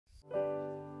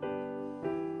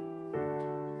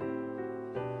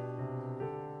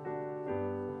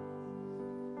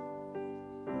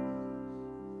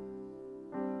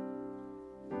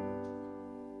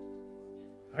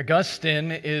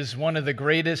Augustine is one of the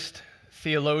greatest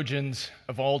theologians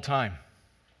of all time.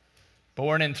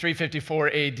 Born in 354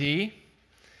 AD,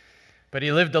 but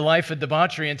he lived a life of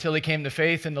debauchery until he came to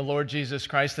faith in the Lord Jesus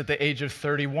Christ at the age of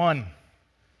 31,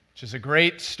 which is a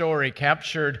great story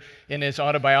captured in his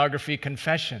autobiography,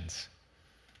 Confessions.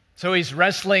 So he's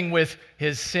wrestling with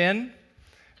his sin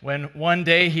when one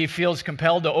day he feels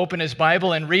compelled to open his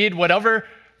Bible and read whatever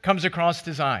comes across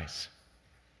his eyes.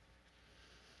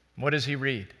 What does he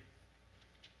read?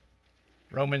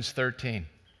 Romans 13.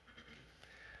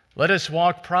 Let us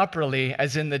walk properly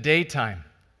as in the daytime,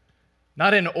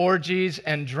 not in orgies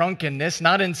and drunkenness,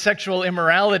 not in sexual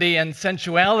immorality and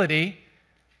sensuality,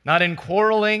 not in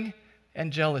quarreling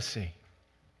and jealousy,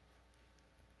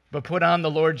 but put on the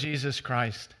Lord Jesus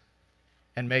Christ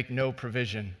and make no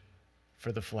provision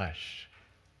for the flesh.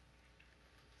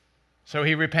 So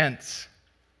he repents,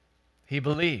 he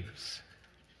believes,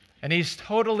 and he's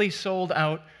totally sold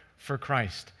out for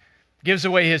Christ. Gives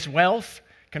away his wealth,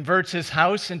 converts his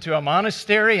house into a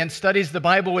monastery, and studies the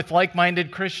Bible with like-minded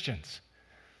Christians.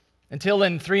 Until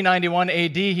in 391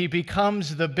 AD, he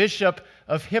becomes the bishop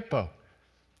of Hippo,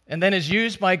 and then is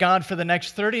used by God for the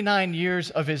next 39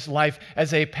 years of his life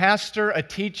as a pastor, a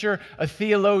teacher, a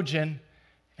theologian,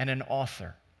 and an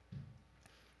author.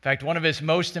 In fact, one of his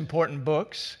most important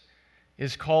books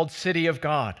is called City of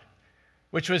God,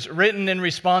 which was written in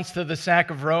response to the sack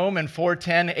of Rome in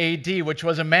 410 AD, which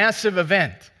was a massive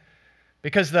event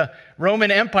because the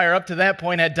Roman Empire up to that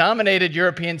point had dominated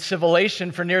European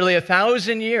civilization for nearly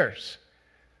 1,000 years.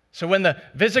 So when the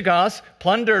Visigoths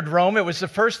plundered Rome, it was the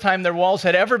first time their walls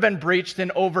had ever been breached in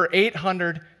over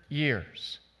 800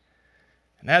 years.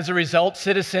 And as a result,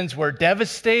 citizens were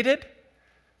devastated,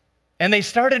 and they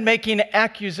started making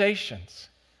accusations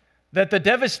that the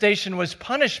devastation was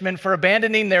punishment for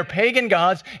abandoning their pagan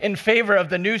gods in favor of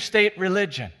the new state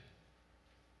religion,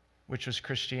 which was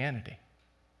Christianity.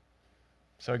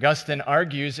 So Augustine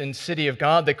argues in City of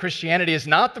God that Christianity is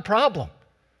not the problem,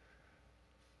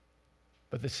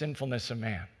 but the sinfulness of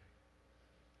man.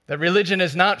 That religion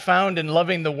is not found in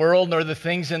loving the world, nor the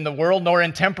things in the world, nor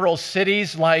in temporal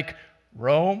cities like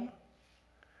Rome.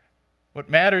 What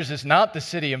matters is not the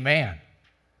city of man,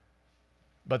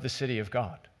 but the city of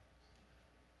God,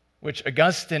 which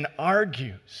Augustine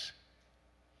argues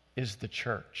is the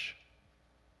church.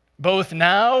 Both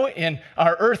now in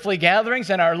our earthly gatherings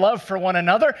and our love for one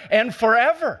another, and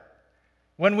forever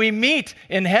when we meet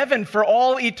in heaven for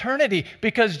all eternity,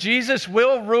 because Jesus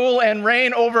will rule and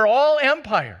reign over all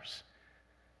empires,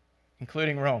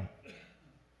 including Rome,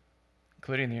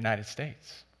 including the United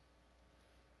States.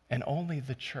 And only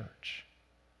the church,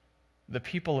 the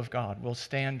people of God, will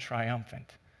stand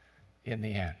triumphant in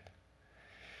the end.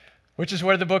 Which is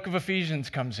where the book of Ephesians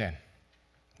comes in.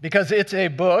 Because it's a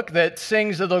book that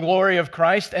sings of the glory of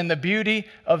Christ and the beauty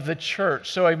of the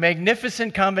church. So a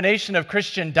magnificent combination of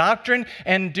Christian doctrine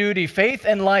and duty, faith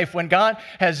and life, when God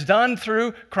has done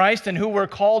through Christ and who we're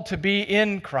called to be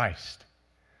in Christ.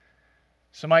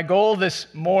 So my goal this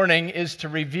morning is to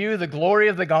review the glory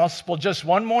of the gospel just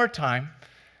one more time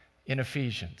in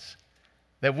Ephesians,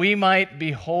 that we might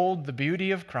behold the beauty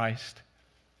of Christ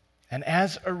and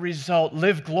as a result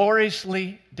live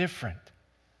gloriously different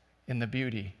in the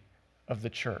beauty of the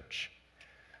church.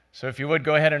 So if you would,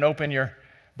 go ahead and open your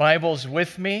Bibles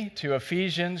with me to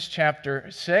Ephesians chapter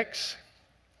 6.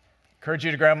 I encourage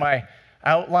you to grab my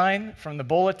outline from the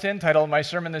bulletin. Title of my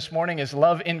sermon this morning is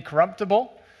Love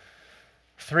Incorruptible.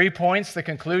 3 points, the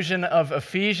conclusion of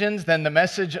Ephesians, then the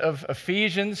message of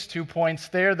Ephesians, 2 points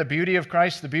there, the beauty of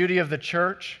Christ, the beauty of the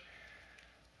church.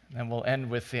 And then we'll end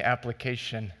with the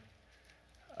application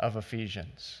of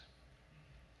Ephesians.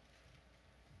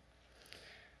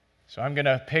 So I'm going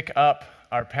to pick up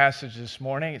our passage this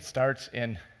morning. It starts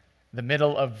in the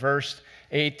middle of verse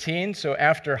 18. So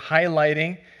after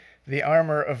highlighting the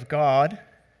armor of God,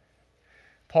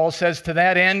 Paul says, "To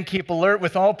that end, keep alert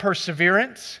with all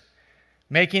perseverance,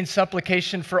 making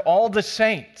supplication for all the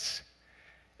saints,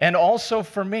 and also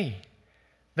for me,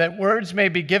 that words may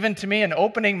be given to me in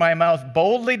opening my mouth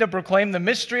boldly to proclaim the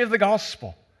mystery of the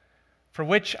gospel, for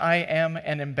which I am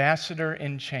an ambassador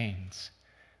in chains,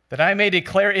 that I may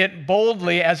declare it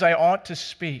boldly as I ought to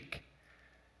speak,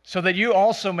 so that you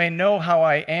also may know how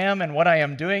I am and what I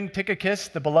am doing. Tychicus,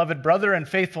 the beloved brother and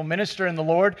faithful minister in the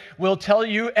Lord, will tell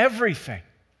you everything.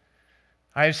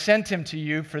 I have sent him to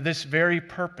you for this very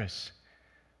purpose,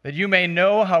 that you may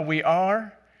know how we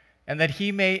are and that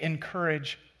he may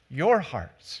encourage your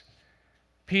hearts.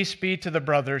 Peace be to the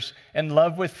brothers and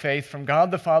love with faith from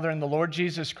God the Father and the Lord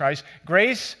Jesus Christ.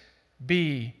 Grace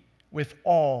be with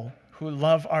all who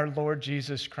love our Lord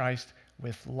Jesus Christ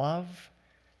with love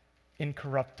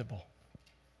incorruptible.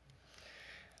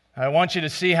 I want you to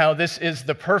see how this is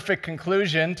the perfect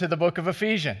conclusion to the book of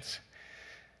Ephesians,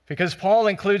 because Paul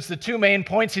includes the two main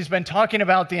points he's been talking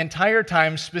about the entire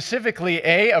time, specifically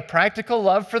A, practical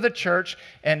love for the church,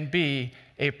 and B,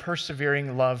 a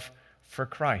persevering love for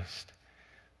Christ.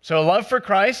 So a love for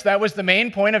Christ, that was the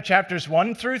main point of chapters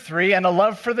 1 through 3, and a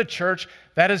love for the church,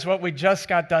 that is what we just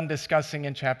got done discussing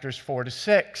in chapters 4 to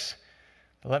 6.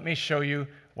 But let me show you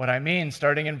what I mean,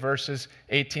 starting in verses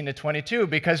 18 to 22,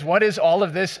 because what is all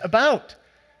of this about?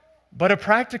 But a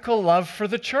practical love for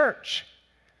the church.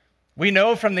 We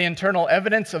know from the internal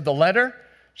evidence of the letter,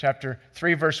 chapter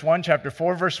 3, verse 1, chapter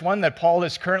 4, verse 1, that Paul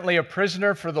is currently a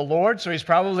prisoner for the Lord, so he's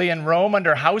probably in Rome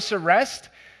under house arrest,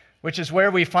 which is where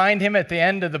we find him at the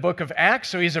end of the book of Acts.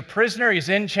 So he's a prisoner, he's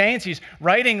in chains, he's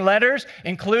writing letters,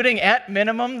 including at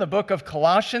minimum the book of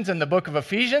Colossians and the book of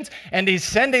Ephesians, and he's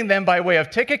sending them by way of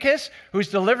Tychicus, who's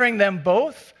delivering them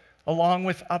both along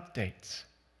with updates.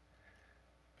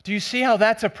 Do you see how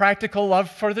that's a practical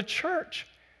love for the church?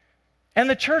 And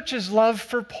the church's love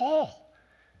for Paul.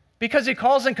 Because he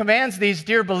calls and commands these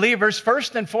dear believers,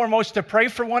 first and foremost, to pray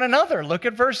for one another. Look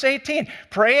at verse 18.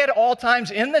 Pray at all times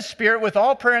in the Spirit with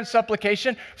all prayer and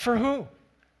supplication. For who?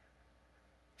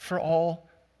 For all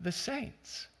the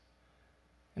saints.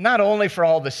 And not only for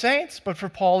all the saints, but for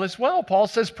Paul as well. Paul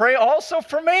says, pray also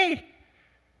for me.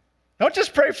 Don't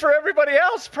just pray for everybody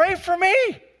else. Pray for me.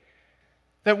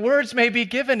 That words may be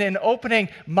given in opening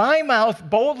my mouth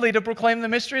boldly to proclaim the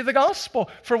mystery of the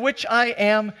gospel, for which I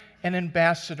am an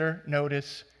ambassador,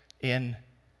 notice, in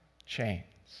chains.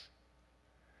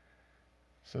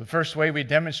 So the first way we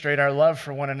demonstrate our love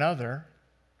for one another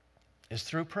is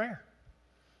through prayer.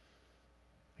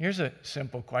 Here's a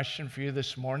simple question for you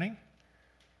this morning.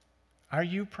 Are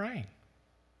you praying?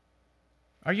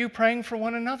 Are you praying for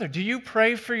one another? Do you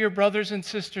pray for your brothers and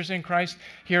sisters in Christ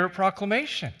here at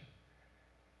Proclamation?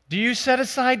 Do you set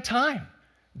aside time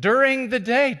during the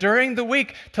day, during the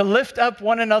week, to lift up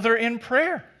one another in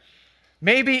prayer?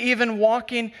 Maybe even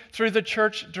walking through the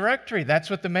church directory.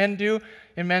 That's what the men do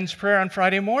in men's prayer on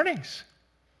Friday mornings.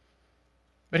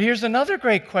 But here's another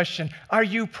great question. Are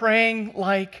you praying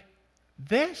like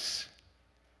this?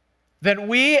 That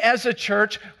we as a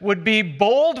church would be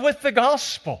bold with the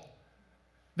gospel.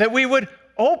 That we would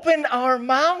open our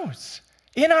mouths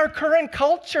in our current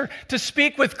culture to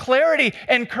speak with clarity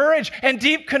and courage and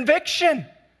deep conviction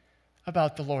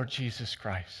about the Lord Jesus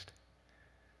Christ.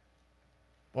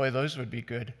 Boy, those would be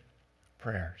good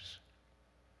prayers.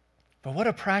 But what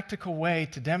a practical way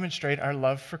to demonstrate our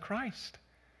love for Christ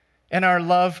and our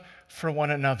love for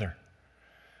one another.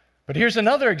 But here's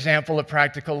another example of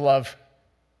practical love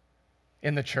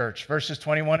in the church. Verses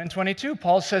 21 and 22,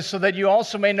 Paul says, so that you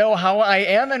also may know how I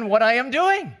am and what I am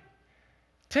doing.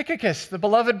 Tychicus, the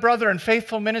beloved brother and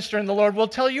faithful minister in the Lord, will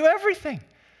tell you everything.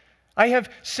 I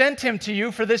have sent him to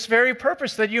you for this very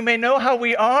purpose, that you may know how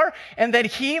we are and that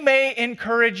he may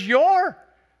encourage your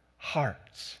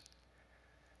hearts.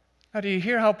 Now, do you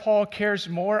hear how Paul cares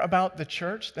more about the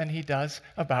church than he does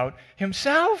about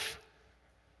himself?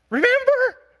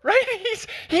 Remember, right?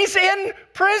 He's in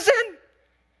prison,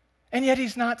 and yet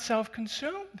he's not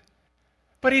self-consumed.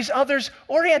 But he's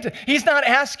others-oriented. He's not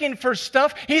asking for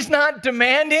stuff. He's not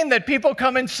demanding that people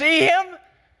come and see him.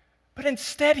 But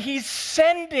instead, he's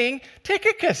sending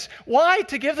Tychicus. Why?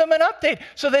 To give them an update,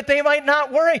 so that they might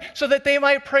not worry, so that they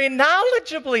might pray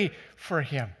knowledgeably for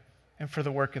him and for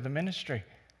the work of the ministry.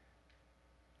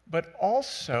 But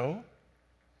also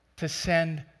to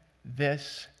send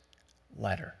this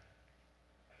letter,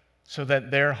 so that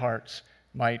their hearts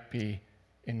might be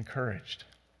encouraged.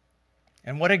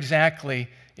 And what exactly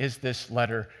is this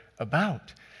letter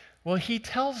about? Well, he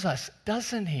tells us,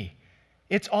 doesn't he?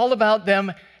 It's all about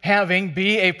them having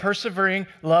a persevering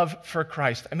love for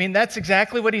Christ. I mean, that's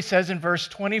exactly what he says in verse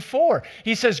 24.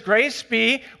 He says, grace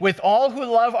be with all who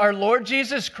love our Lord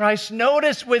Jesus Christ.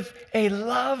 Notice, with a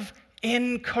love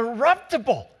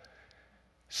incorruptible.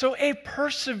 So a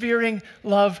persevering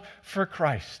love for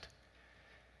Christ.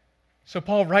 So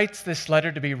Paul writes this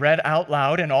letter to be read out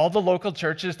loud in all the local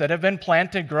churches that have been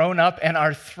planted, grown up, and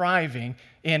are thriving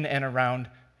in and around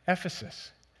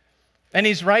Ephesus. And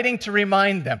he's writing to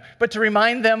remind them. But to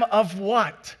remind them of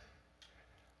what?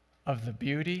 Of the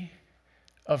beauty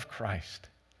of Christ.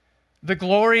 The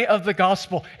glory of the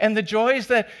gospel and the joys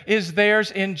that is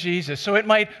theirs in Jesus. So it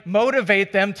might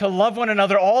motivate them to love one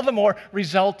another all the more,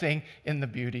 resulting in the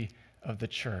beauty of the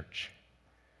church.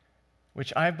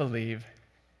 Which I believe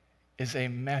is a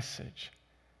message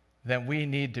that we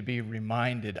need to be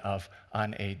reminded of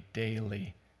on a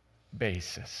daily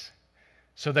basis,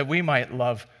 so that we might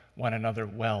love one another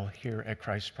well here at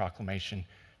Christ's Proclamation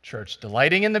church,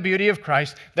 delighting in the beauty of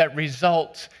Christ that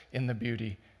results in the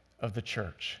beauty of the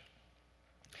church.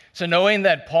 So knowing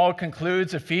that Paul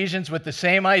concludes Ephesians with the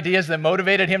same ideas that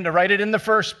motivated him to write it in the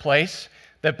first place,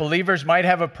 that believers might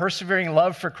have a persevering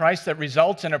love for Christ that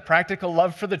results in a practical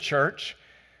love for the church,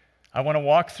 I want to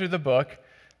walk through the book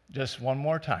just one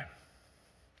more time,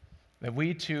 that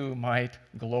we too might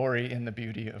glory in the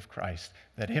beauty of Christ,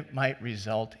 that it might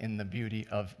result in the beauty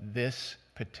of this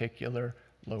particular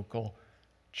local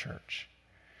church.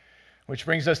 Which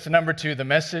brings us to number 2, the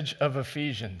message of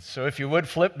Ephesians. So if you would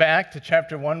flip back to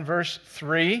chapter 1, verse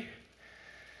 3,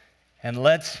 and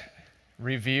let's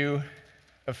review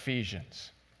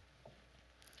Ephesians.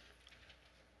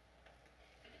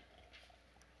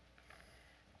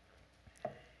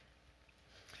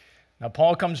 Now,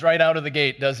 Paul comes right out of the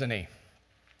gate, doesn't he?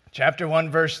 Chapter 1,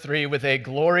 verse 3, with a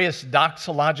glorious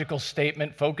doxological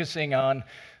statement focusing on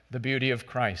the beauty of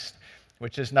Christ,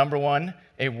 which is, number 1,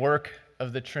 a work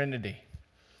of the Trinity.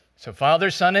 So Father,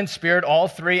 Son, and Spirit, all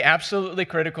three absolutely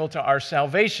critical to our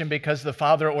salvation because the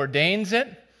Father ordains it,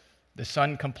 the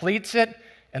Son completes it,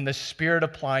 and the Spirit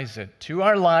applies it to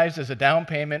our lives as a down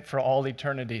payment for all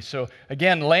eternity. So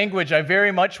again, language I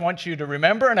very much want you to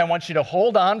remember, and I want you to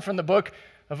hold on from the book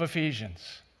of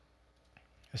Ephesians.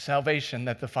 A salvation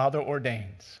that the Father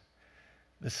ordains,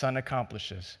 the Son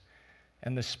accomplishes,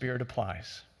 and the Spirit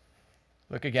applies.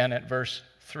 Look again at verse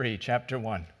 3, chapter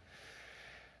 1.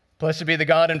 Blessed be the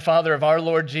God and Father of our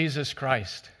Lord Jesus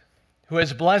Christ, who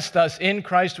has blessed us in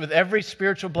Christ with every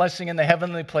spiritual blessing in the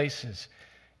heavenly places,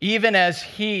 even as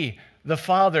He, the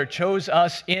Father, chose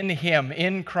us in Him,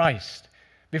 in Christ,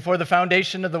 before the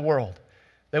foundation of the world,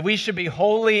 that we should be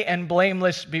holy and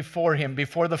blameless before Him,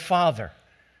 before the Father.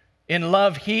 In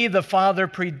love, He, the Father,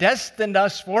 predestined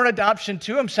us for adoption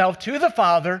to Himself, to the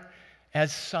Father,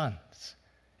 as sons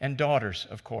and daughters,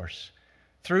 of course,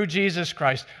 through Jesus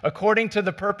Christ, according to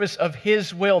the purpose of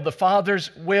His will, the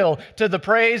Father's will, to the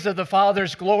praise of the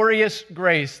Father's glorious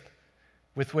grace,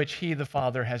 with which He, the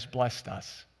Father, has blessed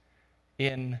us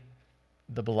in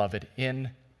the Beloved, in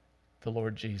the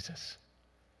Lord Jesus.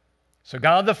 So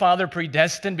God the Father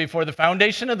predestined before the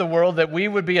foundation of the world that we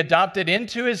would be adopted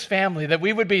into His family, that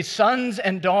we would be sons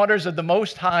and daughters of the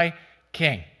Most High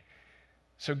King.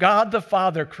 So God the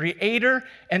Father, creator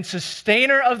and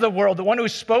sustainer of the world, the one who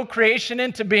spoke creation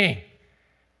into being,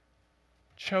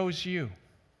 chose you,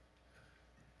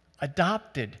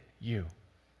 adopted you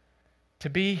to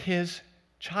be His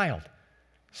child,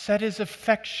 set His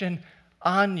affection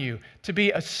on you, to be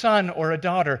a son or a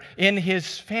daughter in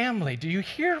His family. Do you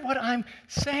hear what I'm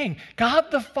saying?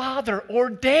 God the Father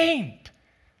ordained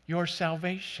your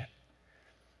salvation.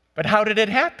 But how did it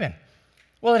happen?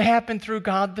 Well, it happened through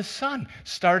God the Son,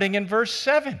 starting in verse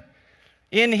 7.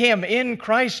 In Him, in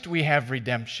Christ, we have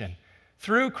redemption.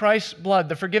 Through Christ's blood,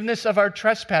 the forgiveness of our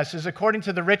trespasses, according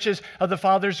to the riches of the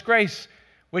Father's grace,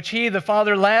 which He, the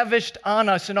Father, lavished on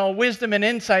us in all wisdom and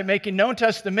insight, making known to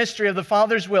us the mystery of the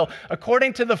Father's will,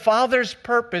 according to the Father's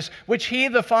purpose, which He,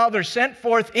 the Father, sent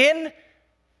forth in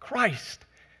Christ,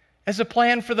 as a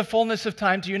plan for the fullness of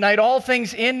time, to unite all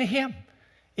things in Him,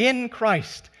 in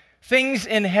Christ, things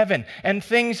in heaven and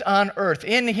things on earth.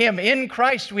 In Him, in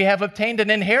Christ, we have obtained an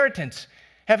inheritance,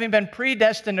 having been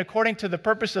predestined according to the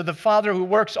purpose of the Father, who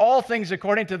works all things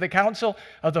according to the counsel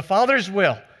of the Father's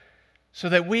will, so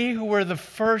that we who were the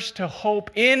first to hope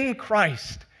in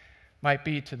Christ might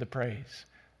be to the praise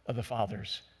of the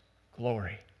Father's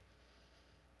glory.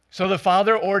 So the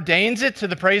Father ordains it to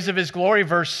the praise of His glory,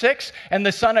 verse 6, and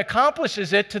the Son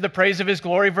accomplishes it to the praise of His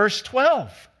glory, verse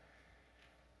 12.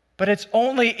 But it's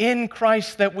only in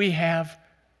Christ that we have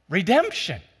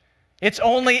redemption. It's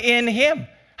only in Him.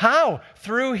 How?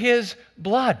 Through His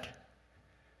blood.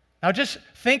 Now just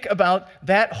think about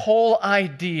that whole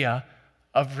idea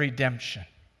of redemption.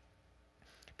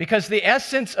 Because the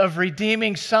essence of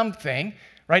redeeming something,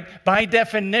 right, by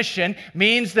definition,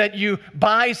 means that you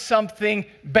buy something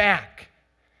back.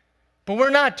 But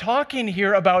we're not talking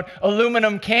here about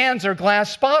aluminum cans or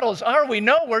glass bottles, are we?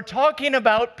 No, we're talking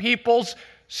about people's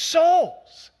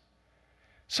souls.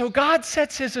 So God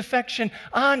sets His affection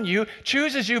on you,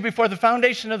 chooses you before the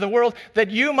foundation of the world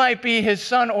that you might be His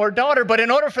son or daughter. But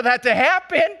in order for that to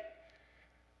happen,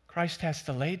 Christ has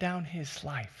to lay down His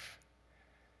life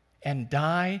and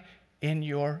die in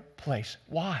your place.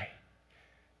 Why?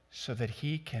 So that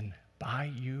He can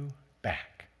buy you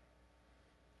back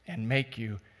and make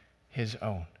you His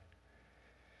own.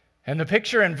 And the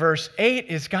picture in verse 8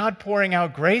 is God pouring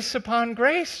out grace upon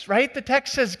grace, right? The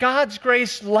text says God's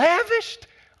grace lavished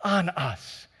on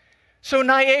us. So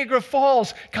Niagara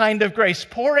Falls kind of grace,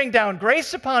 pouring down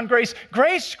grace upon grace,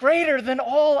 grace greater than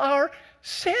all our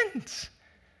sins.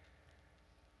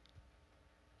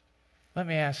 Let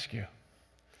me ask you,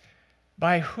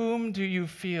 by whom do you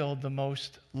feel the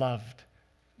most loved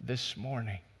this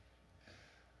morning?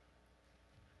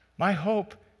 My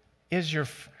hope is your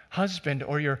husband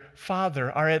or your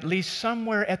father are at least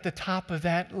somewhere at the top of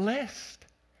that list.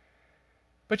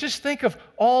 But just think of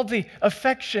all the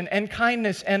affection and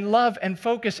kindness and love and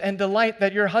focus and delight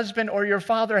that your husband or your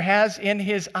father has in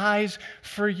his eyes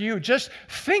for you. Just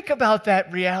think about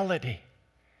that reality.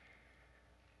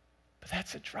 But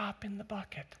that's a drop in the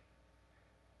bucket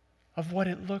of what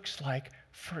it looks like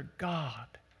for God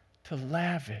to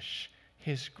lavish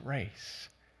His grace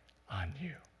on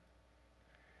you.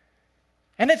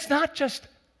 And it's not just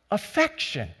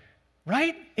affection,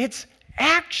 right? It's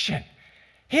action.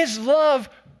 His love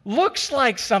looks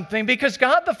like something because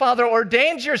God the Father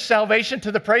ordains your salvation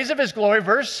to the praise of His glory,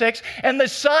 verse 6, and the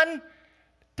Son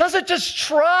doesn't just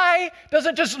try,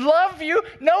 doesn't just love you.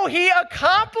 No, He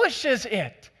accomplishes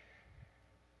it.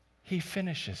 He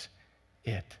finishes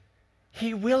it.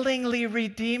 He willingly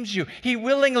redeems you. He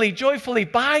willingly, joyfully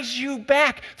buys you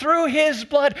back through His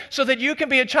blood so that you can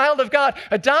be a child of God,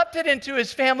 adopted into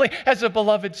His family as a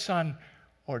beloved son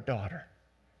or daughter,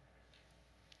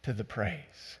 to the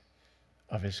praise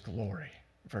of His glory.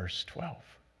 Verse 12.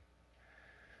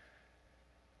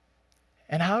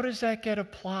 And how does that get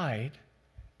applied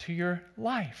to your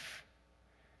life?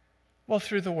 Well,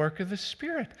 through the work of the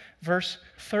Spirit. Verse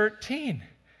 13.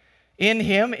 In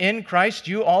Him, in Christ,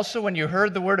 you also, when you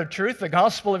heard the word of truth, the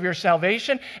gospel of your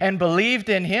salvation, and believed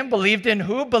in Him, believed in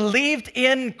who? Believed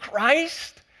in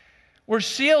Christ, were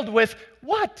sealed with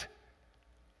what?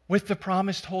 With the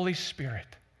promised Holy Spirit,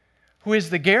 who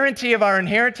is the guarantee of our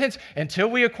inheritance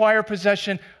until we acquire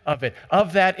possession of it,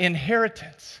 of that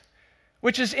inheritance,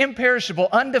 which is imperishable,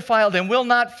 undefiled, and will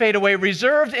not fade away,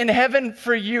 reserved in heaven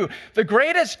for you. The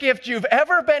greatest gift you've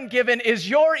ever been given is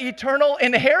your eternal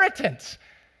inheritance.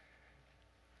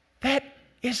 That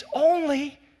is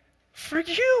only for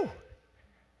you.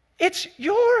 It's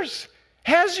yours.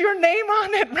 Has your name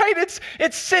on it, right?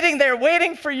 It's sitting there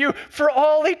waiting for you for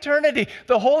all eternity.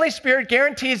 The Holy Spirit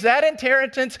guarantees that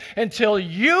inheritance until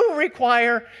you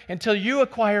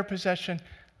acquire possession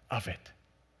of it,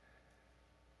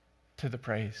 to the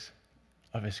praise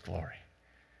of His glory.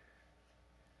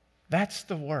 That's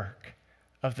the work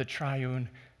of the triune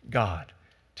God,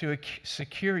 to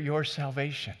secure your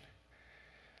salvation.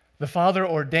 The Father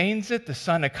ordains it, the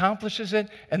Son accomplishes it,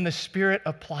 and the Spirit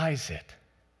applies it,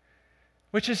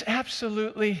 which is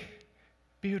absolutely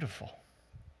beautiful.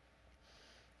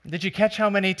 Did you catch how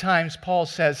many times Paul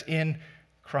says, in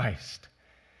Christ?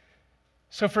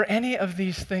 So for any of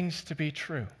these things to be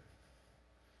true,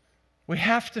 we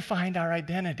have to find our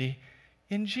identity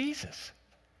in Jesus.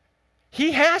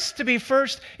 He has to be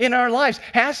first in our lives,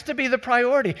 has to be the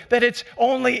priority, that it's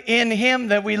only in Him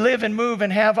that we live and move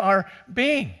and have our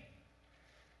being.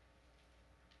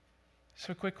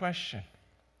 So, quick question.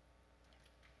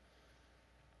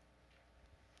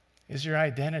 Is your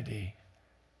identity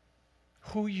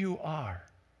who you are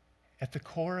at the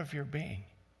core of your being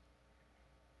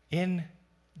in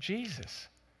Jesus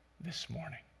this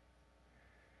morning?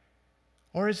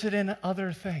 Or is it in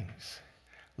other things,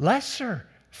 lesser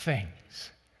things,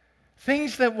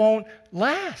 things that won't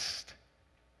last,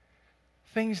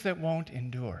 things that won't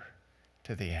endure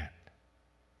to the end?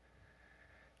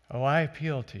 Oh, I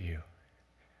appeal to you.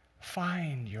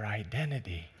 Find your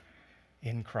identity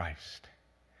in Christ.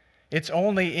 It's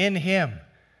only in Him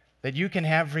that you can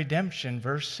have redemption,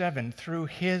 verse 7, through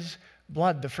His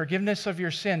blood, the forgiveness of your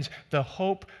sins, the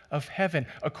hope of heaven,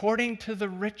 according to the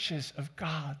riches of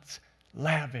God's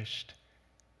lavished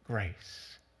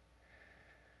grace.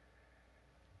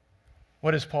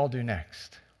 What does Paul do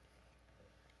next?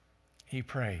 He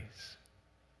prays.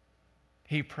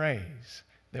 He prays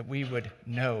that we would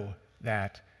know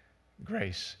that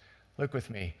grace. Look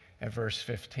with me at verse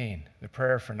 15, the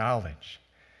prayer for knowledge.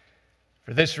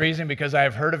 For this reason, because I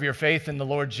have heard of your faith in the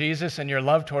Lord Jesus and your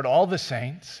love toward all the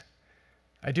saints,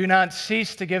 I do not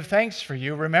cease to give thanks for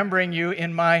you, remembering you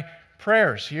in my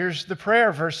prayers. Here's the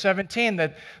prayer, verse 17,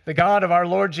 that the God of our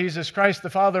Lord Jesus Christ, the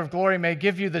Father of glory, may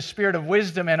give you the spirit of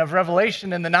wisdom and of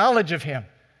revelation in the knowledge of Him,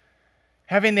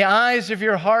 having the eyes of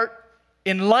your heart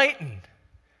enlightened.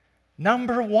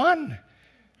 Number one,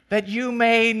 that you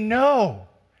may know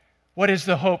what is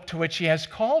the hope to which He has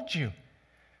called you.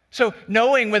 So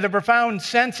knowing with a profound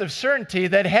sense of certainty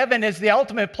that heaven is the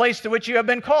ultimate place to which you have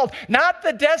been called, not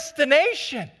the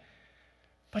destination,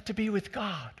 but to be with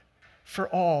God for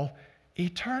all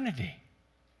eternity.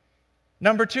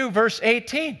 Number two, verse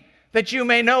 18, that you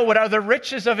may know what are the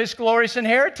riches of His glorious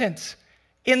inheritance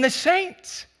in the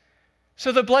saints.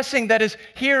 So the blessing that is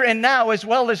here and now as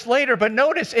well as later, but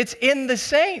notice it's in the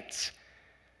saints.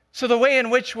 So the way in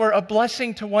which we're a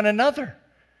blessing to one another,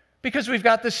 because we've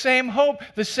got the same hope,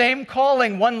 the same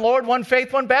calling, one Lord, one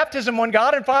faith, one baptism, one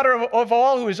God and Father of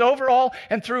all, who is over all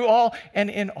and through all and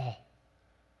in all.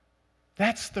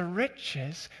 That's the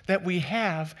riches that we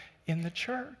have in the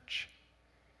church.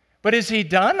 But is he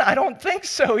done? I don't think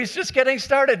so. He's just getting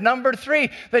started. Number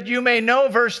 3, that you may know,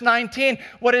 verse 19,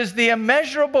 what is the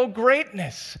immeasurable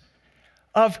greatness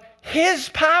of his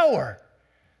power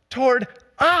toward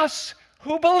us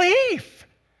who believe.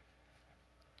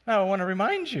 Now, I want to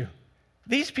remind you,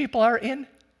 these people are in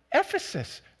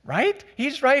Ephesus, right?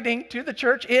 He's writing to the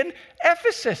church in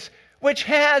Ephesus, which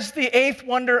has the 8th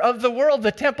wonder of the world,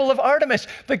 the temple of Artemis,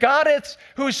 the goddess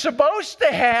who's supposed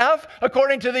to have,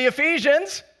 according to the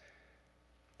Ephesians,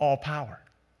 all power.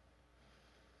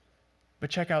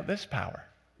 But check out this power,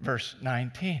 verse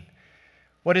 19.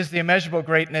 What is the immeasurable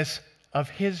greatness of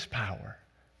his power?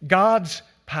 God's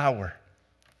power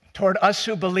toward us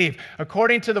who believe,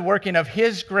 according to the working of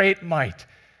his great might,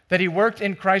 that he worked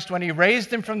in Christ when he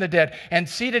raised him from the dead and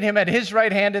seated him at his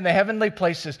right hand in the heavenly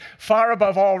places, far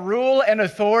above all rule and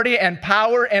authority and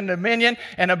power and dominion,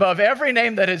 and above every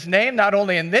name that is named, not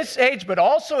only in this age, but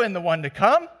also in the one to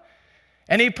come.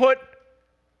 And he put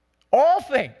all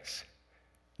things,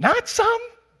 not some,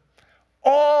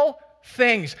 all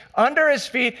things under his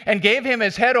feet and gave him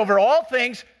his head over all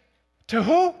things. To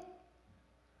who?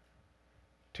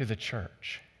 To the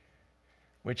church,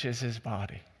 which is his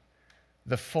body,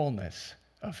 the fullness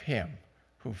of him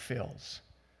who fills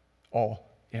all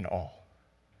in all.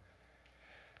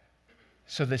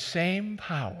 So the same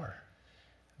power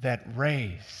that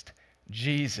raised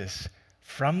Jesus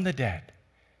from the dead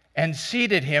and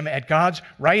seated him at God's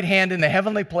right hand in the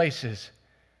heavenly places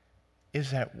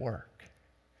is at work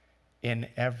in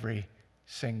every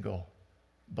single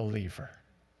believer.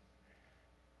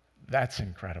 That's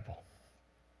incredible.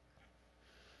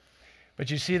 But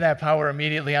you see that power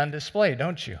immediately on display,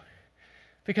 don't you?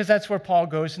 Because that's where Paul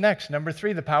goes next. Number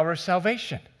 3, the power of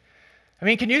salvation. I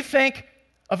mean, can you think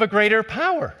of a greater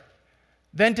power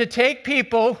than to take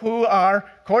people who are,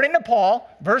 according to Paul,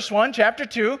 verse 1, chapter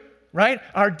 2, right,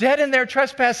 are dead in their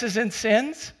trespasses and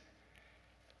sins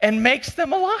and makes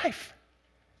them alive?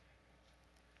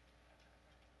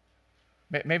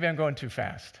 Maybe I'm going too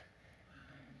fast.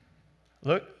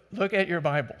 Look at your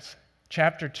Bibles.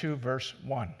 Chapter 2, verse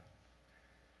 1.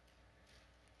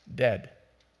 Dead.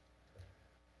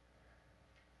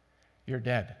 You're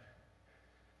dead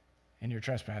in your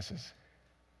trespasses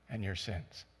and your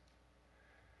sins.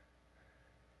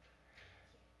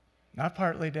 Not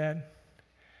partly dead,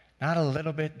 not a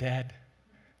little bit dead,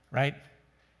 right?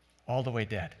 All the way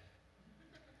dead.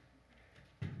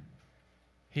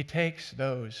 He takes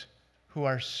those who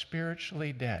are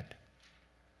spiritually dead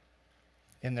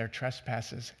in their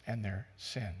trespasses and their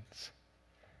sins,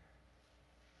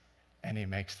 and he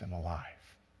makes them alive.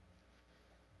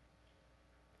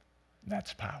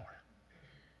 That's power.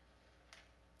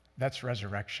 That's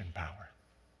resurrection power.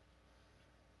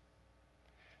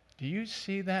 Do you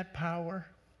see that power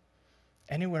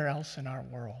anywhere else in our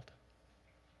world?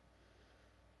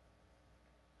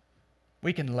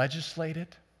 We can legislate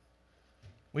it.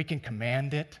 We can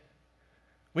command it.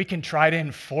 We can try to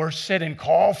enforce it and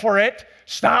call for it.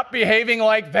 Stop behaving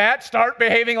like that. Start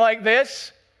behaving like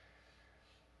this.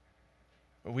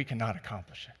 But we cannot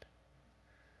accomplish it.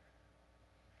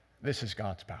 This is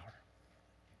God's power.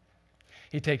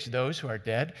 He takes those who are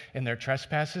dead in their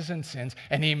trespasses and sins,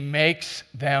 and he makes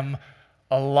them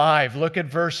alive. Look at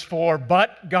verse 4.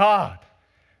 But God,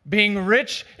 being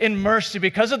rich in mercy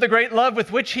because of the great love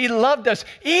with which he loved us,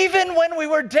 even when we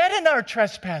were dead in our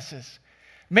trespasses,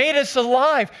 made us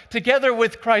alive together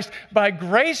with Christ. By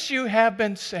grace you have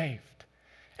been saved.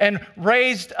 And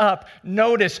raised up,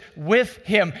 notice, with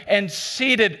him, and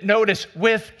seated, notice,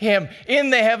 with him in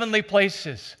the heavenly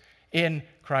places in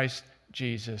Christ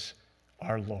Jesus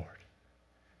our Lord.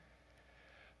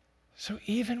 So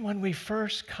even when we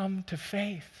first come to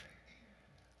faith,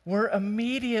 we're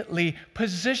immediately,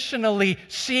 positionally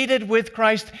seated with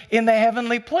Christ in the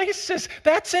heavenly places.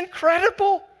 That's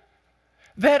incredible.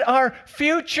 That our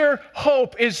future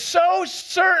hope is so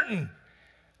certain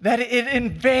that it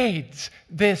invades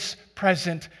this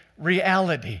present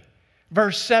reality.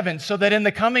 Verse 7, so that in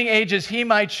the coming ages he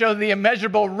might show the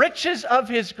immeasurable riches of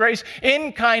his grace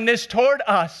in kindness toward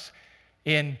us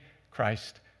in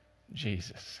Christ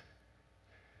Jesus.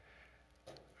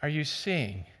 Are you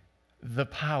seeing the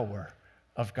power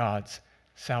of God's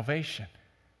salvation?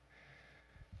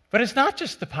 But it's not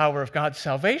just the power of God's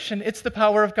salvation, it's the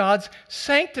power of God's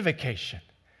sanctification.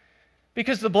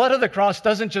 Because the blood of the cross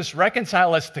doesn't just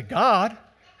reconcile us to God.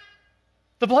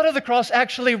 The blood of the cross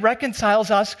actually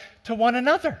reconciles us to one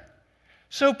another.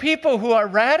 So people who are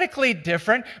radically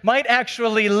different might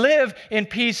actually live in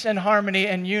peace and harmony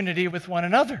and unity with one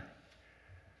another.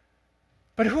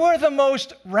 But who are the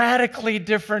most radically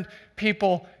different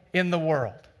people in the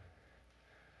world?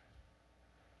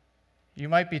 You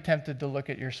might be tempted to look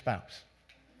at your spouse.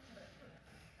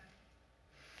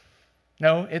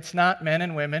 No, it's not men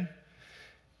and women,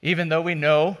 even though we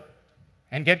know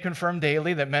and get confirmed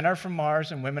daily that men are from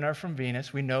Mars and women are from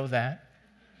Venus. We know that.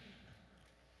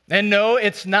 And no,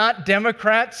 it's not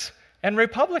Democrats and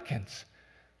Republicans,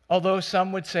 although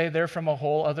some would say they're from a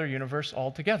whole other universe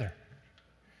altogether.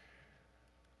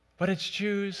 But it's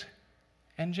Jews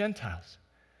and Gentiles,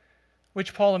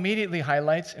 which Paul immediately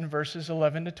highlights in verses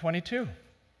 11 to 22.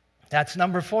 That's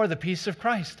number 4, the peace of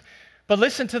Christ. But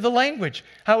listen to the language,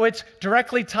 how it's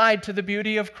directly tied to the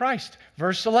beauty of Christ.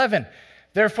 Verse 11,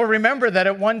 therefore remember that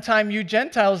at one time you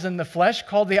Gentiles in the flesh,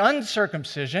 called the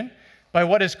uncircumcision, by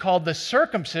what is called the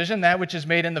circumcision, that which is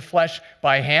made in the flesh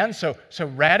by hand. So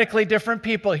radically different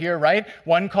people here, right?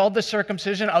 One called the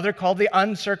circumcision, other called the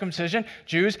uncircumcision.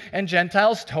 Jews and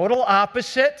Gentiles, total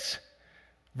opposites.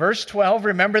 Verse 12,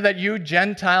 remember that you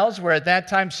Gentiles were at that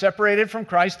time separated from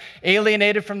Christ,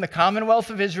 alienated from the commonwealth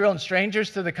of Israel, and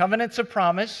strangers to the covenants of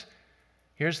promise.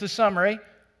 Here's the summary,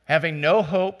 having no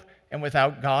hope and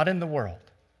without God in the world.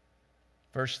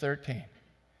 Verse 13,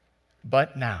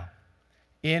 but now,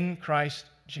 in Christ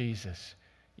Jesus,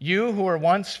 you who were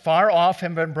once far off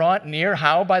have been brought near.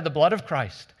 How? By the blood of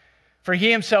Christ. For he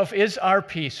himself is our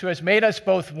peace, who has made us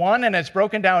both one and has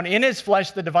broken down in his flesh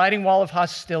the dividing wall of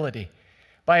hostility,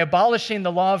 by abolishing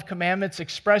the law of commandments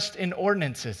expressed in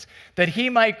ordinances, that he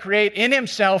might create in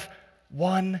himself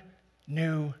one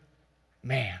new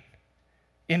man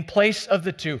in place of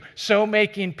the two, so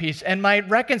making peace, and might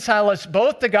reconcile us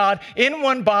both to God in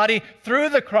one body through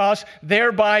the cross,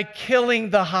 thereby killing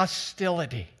the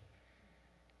hostility.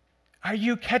 Are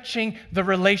you catching the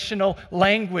relational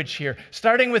language here?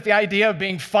 Starting with the idea of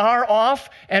being far off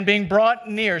and being brought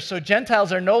near. So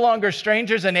Gentiles are no longer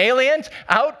strangers and aliens,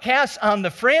 outcasts on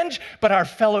the fringe, but are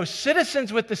fellow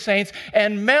citizens with the saints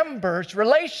and members,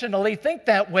 relationally, think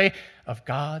that way, of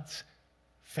God's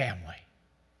family.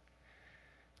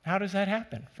 How does that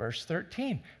happen? Verse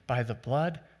 13, by the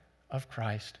blood of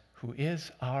Christ, who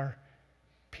is our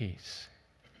peace.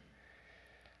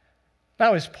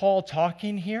 Now, is Paul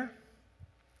talking here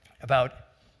about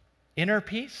inner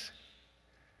peace?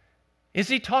 Is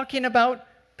he talking about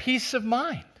peace of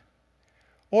mind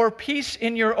or peace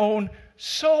in your own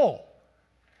soul?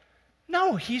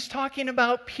 No, he's talking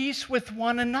about peace with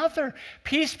one another,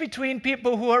 peace between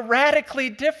people who are radically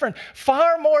different,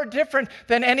 far more different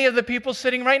than any of the people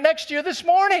sitting right next to you this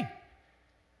morning.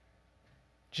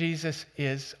 Jesus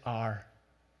is our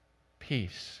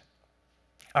peace,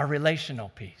 our relational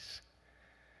peace.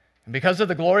 And because of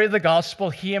the glory of the gospel,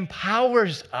 he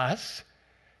empowers us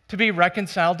to be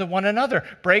reconciled to one another,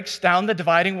 breaks down the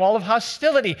dividing wall of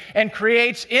hostility, and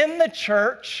creates in the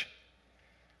church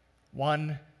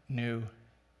one new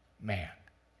man.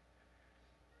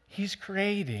 He's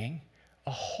creating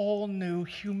a whole new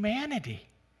humanity.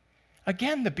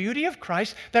 Again, the beauty of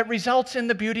Christ that results in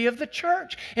the beauty of the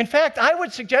church. In fact, I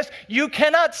would suggest you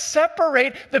cannot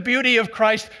separate the beauty of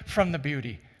Christ from the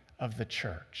beauty of the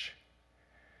church.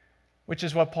 Which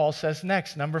is what Paul says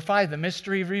next. Number 5, the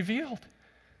mystery revealed.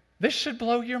 This should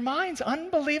blow your minds.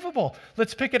 Unbelievable.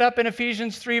 Let's pick it up in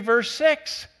Ephesians 3, verse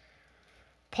 6.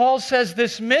 Paul says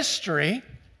this mystery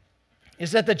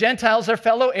is that the Gentiles are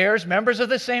fellow heirs, members of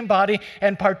the same body,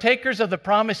 and partakers of the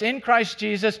promise in Christ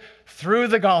Jesus through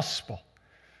the gospel.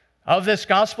 Of this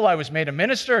gospel I was made a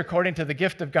minister according to the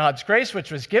gift of God's grace,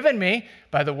 which was given me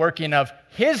by the working of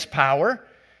his power.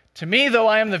 To me, though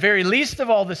I am the very least of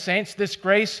all the saints, this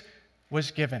grace was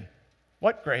given.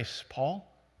 What grace,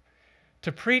 Paul?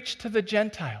 To preach to the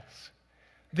Gentiles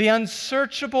the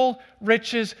unsearchable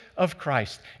riches of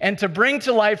Christ, and to bring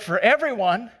to light for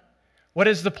everyone what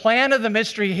is the plan of the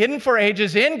mystery hidden for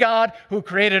ages in God who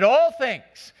created all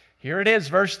things. Here it is,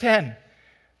 verse 10.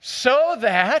 So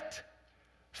that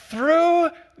through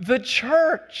the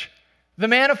church, the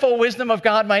manifold wisdom of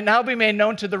God might now be made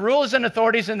known to the rulers and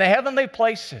authorities in the heavenly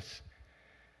places.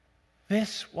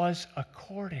 This was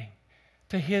according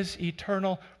to his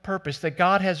eternal purpose that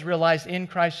God has realized in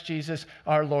Christ Jesus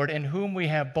our Lord, in whom we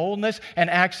have boldness and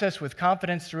access with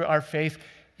confidence through our faith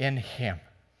in him.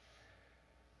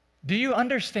 Do you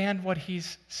understand what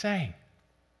he's saying?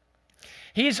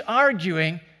 He's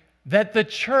arguing that the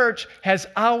church has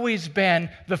always been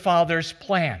the Father's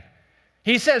plan.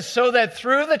 He says, so that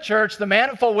through the church the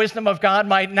manifold wisdom of God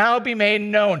might now be made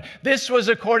known. This was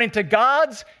according to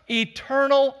God's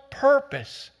eternal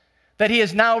purpose that he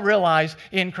has now realized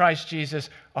in Christ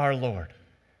Jesus our Lord.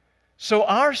 So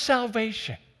our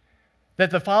salvation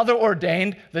that the Father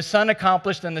ordained, the Son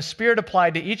accomplished, and the Spirit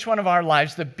applied to each one of our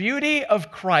lives, the beauty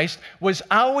of Christ was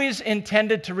always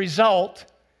intended to result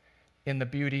in the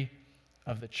beauty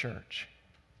of the church.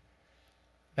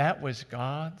 That was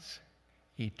God's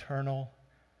eternal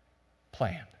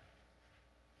plan.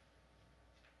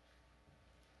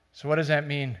 So what does that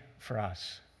mean for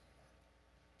us?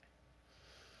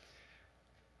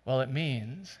 Well, it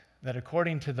means that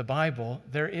according to the Bible,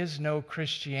 there is no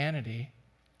Christianity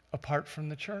apart from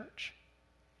the church.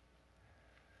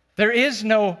 There is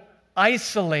no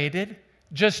isolated,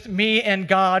 just me and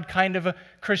God kind of a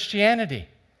Christianity.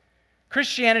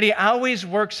 Christianity always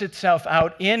works itself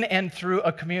out in and through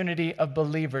a community of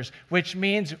believers, which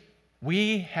means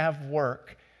we have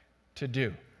work to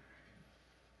do.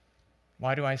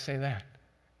 Why do I say that?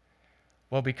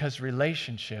 Well, because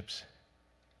relationships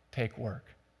take work.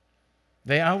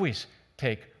 They always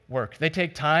take work. They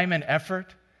take time and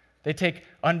effort. They take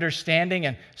understanding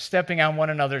and stepping on one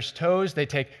another's toes. They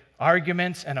take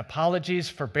arguments and apologies,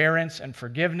 forbearance and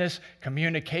forgiveness,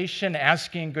 communication,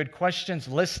 asking good questions,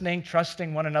 listening,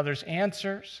 trusting one another's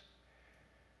answers.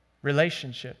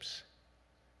 Relationships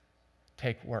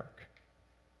take work.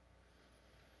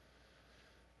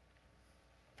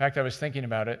 In fact, I was thinking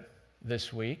about it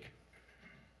this week.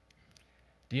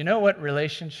 Do you know what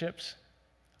relationships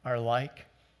are like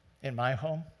in my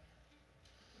home?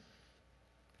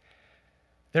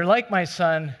 They're like my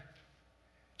son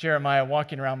Jeremiah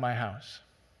walking around my house.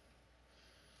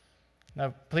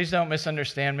 Now, please don't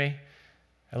misunderstand me.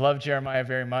 I love Jeremiah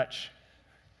very much.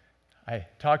 I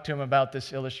talked to him about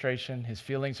this illustration. His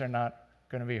feelings are not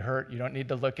going to be hurt. You don't need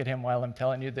to look at him while I'm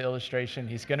telling you the illustration.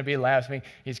 He's going to be laughing.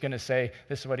 He's going to say,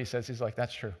 this is what he says. He's like,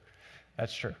 that's true.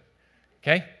 That's true.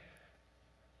 Okay?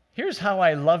 Here's how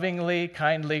I lovingly,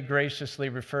 kindly, graciously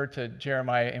refer to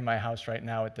Jeremiah in my house right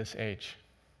now at this age.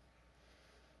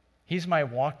 He's my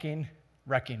walking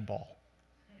wrecking ball.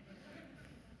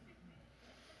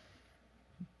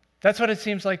 That's what it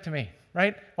seems like to me,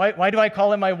 right? Why do I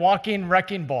call him my walking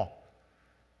wrecking ball?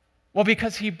 Well,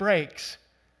 because he breaks.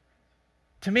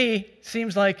 To me,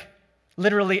 seems like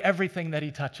literally everything that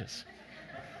he touches.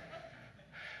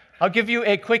 I'll give you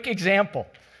a quick example,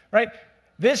 right?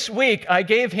 This week, I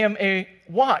gave him a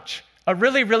watch, a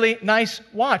really, really nice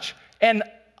watch, an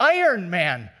Iron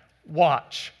Man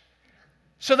watch,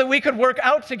 so that we could work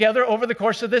out together over the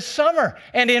course of this summer.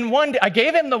 And in one day, I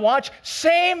gave him the watch,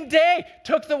 same day,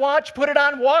 took the watch, put it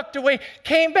on, walked away,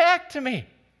 came back to me.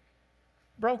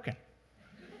 Broken.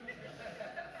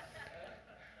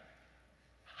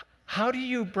 How do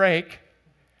you break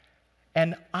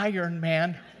an Iron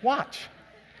Man watch?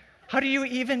 How do you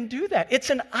even do that? It's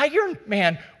an Iron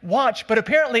Man watch, but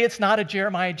apparently it's not a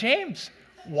Jeremiah James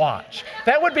watch.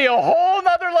 That would be a whole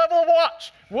nother level of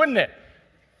watch, wouldn't it?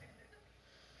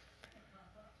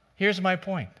 Here's my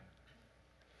point.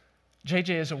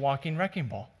 JJ is a walking wrecking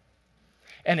ball.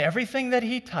 And everything that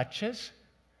he touches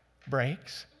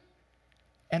breaks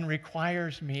and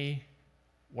requires me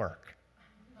work.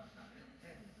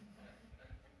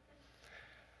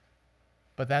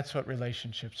 But that's what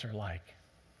relationships are like.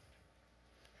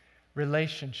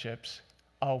 Relationships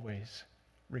always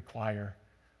require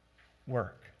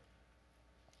work.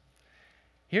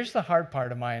 Here's the hard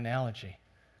part of my analogy.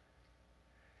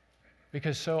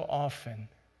 Because so often,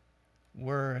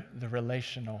 we're the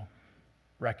relational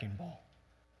wrecking ball,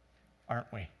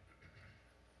 aren't we?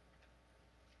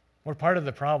 We're part of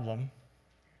the problem,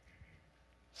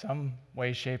 some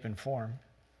way, shape, and form,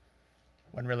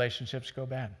 when relationships go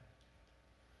bad.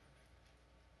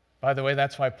 By the way,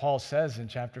 that's why Paul says in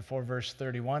chapter 4, verse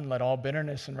 31, let all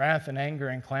bitterness and wrath and anger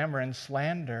and clamor and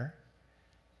slander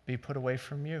be put away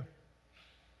from you.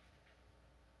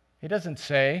 He doesn't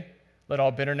say, let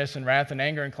all bitterness and wrath and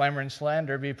anger and clamor and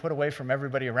slander be put away from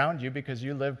everybody around you because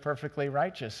you live perfectly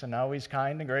righteous and always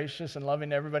kind and gracious and loving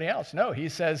to everybody else. No, he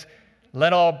says,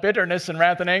 let all bitterness and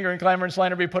wrath and anger and clamor and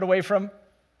slander be put away from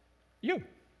you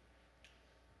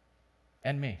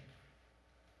and me,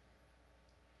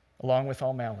 along with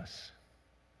all malice.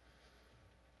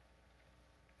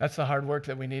 That's the hard work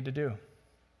that we need to do.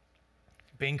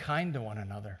 Being kind to one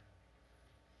another,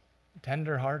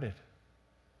 tender-hearted,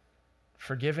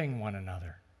 forgiving one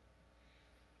another,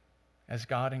 as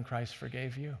God in Christ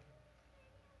forgave you.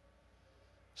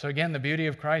 So again, the beauty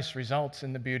of Christ results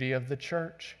in the beauty of the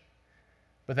church.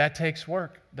 But that takes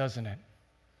work, doesn't it?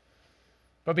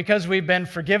 But because we've been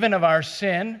forgiven of our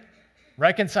sin,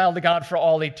 reconciled to God for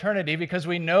all eternity, because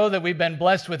we know that we've been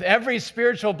blessed with every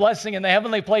spiritual blessing in the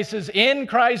heavenly places in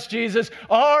Christ Jesus,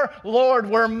 our Lord.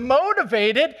 We're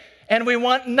motivated, and we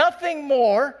want nothing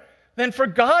more than for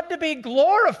God to be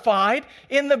glorified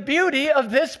in the beauty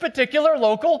of this particular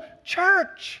local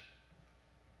church,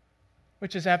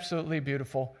 which is absolutely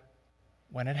beautiful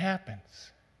when it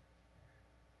happens.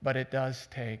 But it does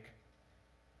take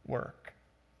work.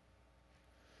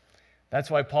 That's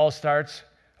why Paul starts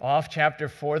off chapter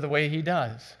 4 the way he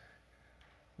does.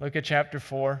 Look at chapter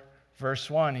 4, verse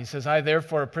 1. He says, I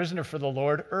therefore, a prisoner for the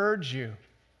Lord, urge you.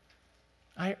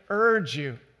 I urge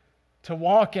you to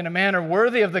walk in a manner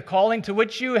worthy of the calling to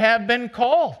which you have been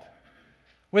called,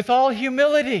 with all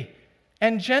humility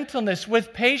and gentleness,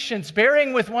 with patience,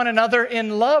 bearing with one another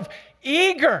in love,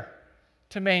 eager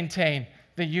to maintain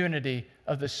the unity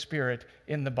of the Spirit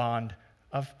in the bond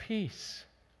of peace.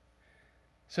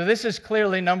 So this is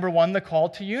clearly, number one, the call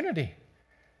to unity.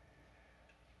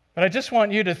 But I just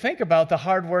want you to think about the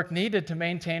hard work needed to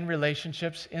maintain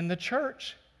relationships in the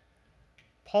church.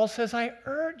 Paul says, I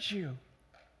urge you,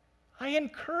 I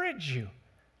encourage you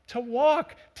to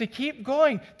walk, to keep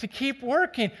going, to keep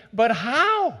working. But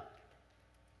how?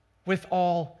 With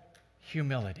all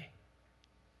humility.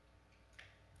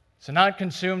 So not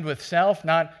consumed with self,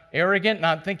 not arrogant,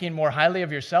 not thinking more highly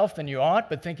of yourself than you ought,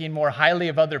 but thinking more highly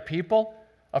of other people,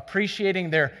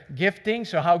 appreciating their gifting,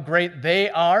 so how great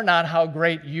they are, not how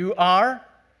great you are.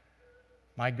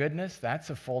 My goodness,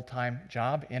 that's a full-time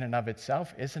job in and of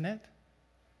itself, isn't it?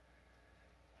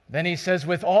 Then he says,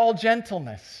 with all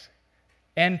gentleness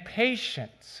and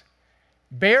patience,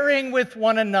 bearing with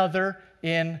one another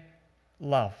in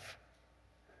love.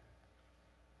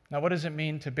 Now, what does it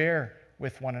mean to bear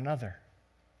with one another?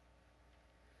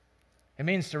 It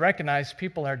means to recognize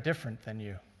people are different than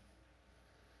you.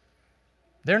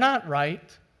 They're not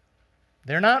right.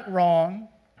 They're not wrong.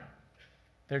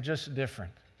 They're just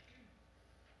different.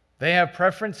 They have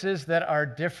preferences that are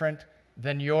different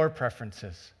than your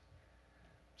preferences.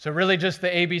 So really just the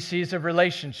ABCs of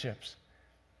relationships.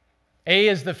 A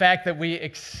is the fact that we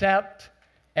accept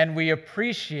and we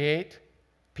appreciate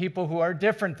people who are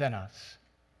different than us.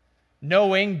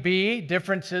 Knowing, B,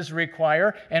 differences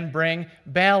require and bring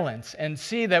balance. And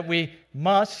C, that we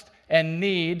must and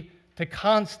need to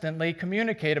constantly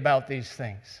communicate about these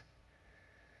things.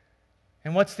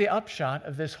 And what's the upshot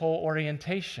of this whole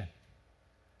orientation?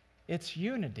 It's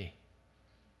unity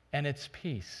and it's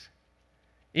peace.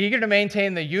 Eager to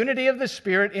maintain the unity of the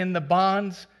Spirit in the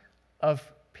bonds of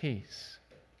peace,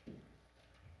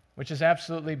 which is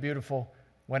absolutely beautiful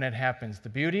when it happens. The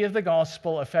beauty of the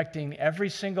gospel affecting every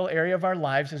single area of our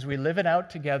lives as we live it out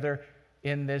together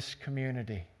in this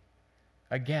community.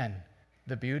 Again,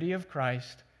 the beauty of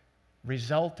Christ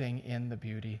resulting in the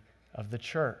beauty of the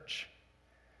church.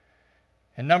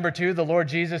 And number two, the Lord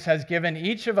Jesus has given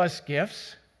each of us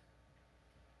gifts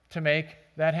to make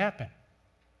that happen.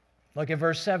 Look at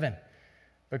verse 7.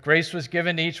 But grace was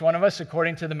given to each one of us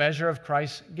according to the measure of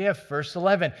Christ's gift. Verse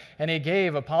 11. And he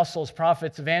gave apostles,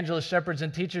 prophets, evangelists, shepherds,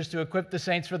 and teachers to equip the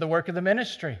saints for the work of the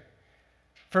ministry,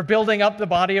 for building up the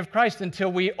body of Christ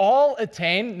until we all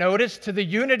attain, notice, to the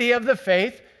unity of the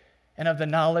faith and of the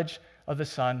knowledge of the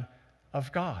Son of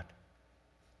God.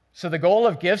 So the goal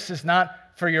of gifts is not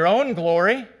for your own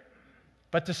glory,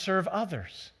 but to serve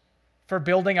others, for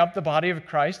building up the body of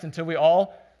Christ until we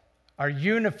all are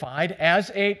unified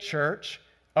as a church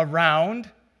around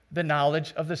the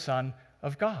knowledge of the Son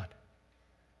of God.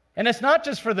 And it's not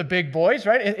just for the big boys,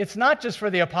 right? It's not just for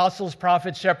the apostles,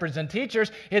 prophets, shepherds, and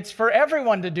teachers. It's for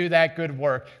everyone to do that good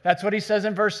work. That's what he says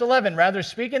in verse 11. Rather,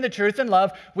 speaking the truth in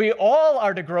love, we all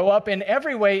are to grow up in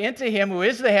every way into him who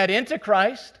is the head, into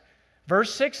Christ.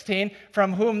 Verse 16,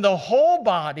 from whom the whole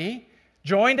body,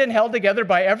 joined and held together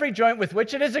by every joint with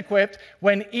which it is equipped,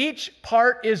 when each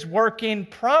part is working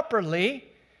properly,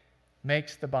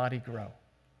 makes the body grow,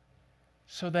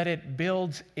 so that it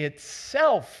builds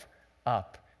itself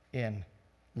up in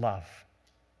love.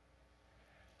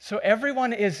 So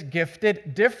everyone is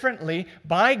gifted differently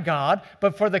by God,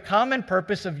 but for the common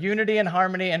purpose of unity and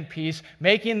harmony and peace,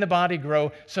 making the body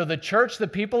grow, so the church, the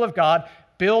people of God,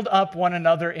 build up one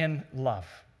another in love.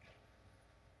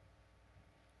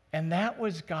 And that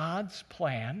was God's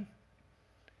plan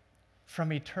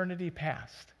from eternity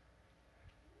past.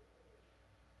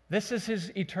 This is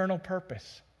his eternal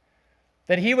purpose.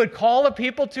 That he would call a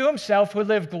people to himself who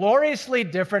live gloriously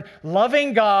different,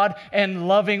 loving God and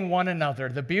loving one another.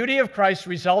 The beauty of Christ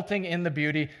resulting in the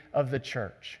beauty of the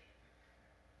church.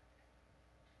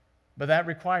 But that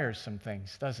requires some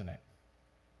things, doesn't it?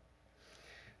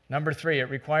 Number three, it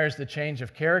requires the change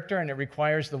of character and it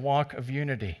requires the walk of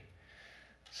unity.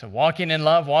 So walking in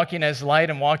love, walking as light,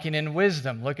 and walking in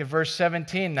wisdom. Look at verse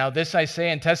 17. Now this I say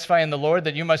and testify in the Lord,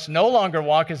 that you must no longer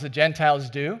walk as the Gentiles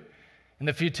do, in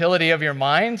the futility of your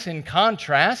minds. In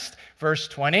contrast, verse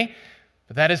 20,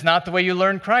 but that is not the way you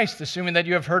learn Christ, assuming that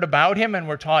you have heard about him and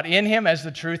were taught in him as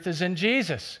the truth is in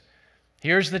Jesus.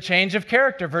 Here's the change of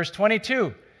character, verse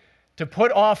 22. To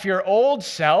put off your old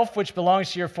self, which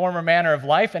belongs to your former manner of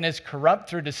life and is corrupt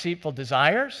through deceitful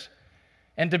desires,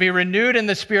 and to be renewed in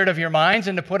the spirit of your minds,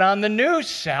 and to put on the new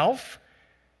self,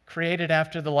 created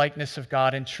after the likeness of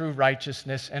God in true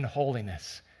righteousness and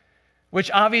holiness, which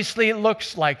obviously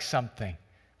looks like something.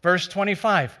 Verse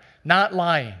 25, not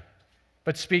lying,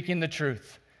 but speaking the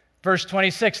truth. Verse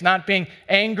 26, not being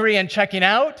angry and checking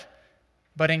out,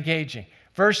 but engaging.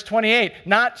 Verse 28,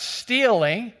 not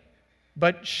stealing,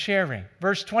 but sharing.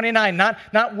 Verse 29,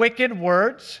 not wicked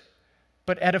words,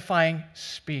 but edifying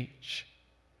speech.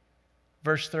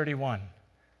 Verse 31,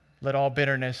 let all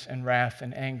bitterness and wrath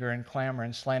and anger and clamor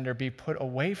and slander be put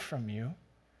away from you,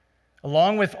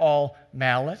 along with all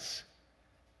malice,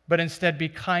 but instead be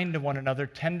kind to one another,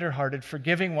 tender-hearted,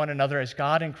 forgiving one another as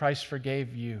God in Christ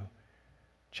forgave you.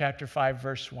 Chapter 5,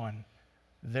 verse 1.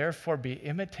 Therefore be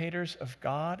imitators of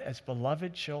God as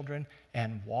beloved children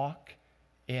and walk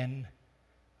in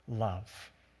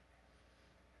love.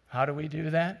 How do we do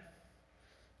that?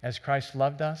 As Christ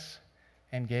loved us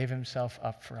and gave himself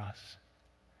up for us.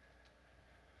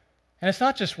 And it's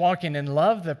not just walking in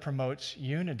love that promotes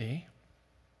unity,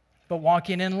 but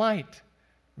walking in light.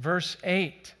 Verse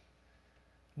 8.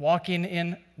 Walking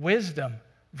in wisdom.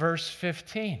 Verse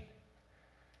 15.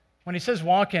 When he says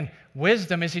walk in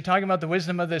wisdom, is he talking about the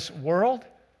wisdom of this world?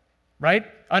 Right?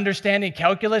 Understanding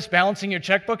calculus, balancing your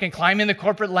checkbook, and climbing the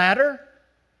corporate ladder?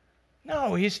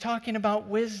 No, he's talking about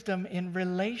wisdom in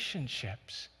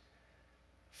relationships.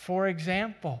 For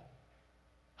example,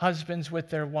 husbands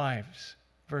with their wives,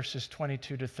 verses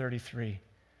 22 to 33.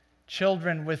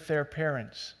 Children with their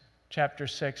parents, chapter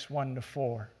 6, 1 to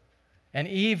 4. And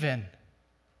even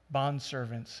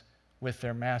bondservants with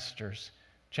their masters,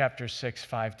 chapter 6,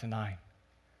 5 to 9.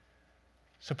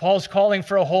 So Paul's calling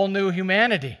for a whole new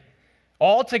humanity.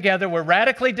 All together, we're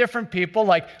radically different people,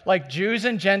 like Jews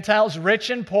and Gentiles,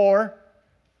 rich and poor,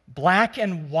 black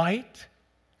and white,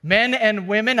 men and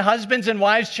women, husbands and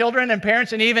wives, children and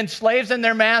parents, and even slaves and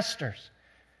their masters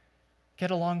get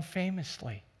along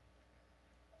famously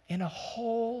in a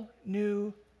whole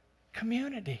new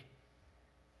community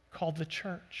called the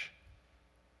church.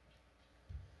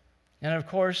 And of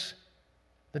course,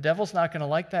 the devil's not going to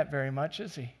like that very much,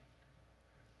 is he?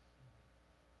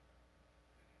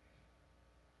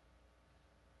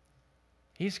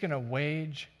 He's going to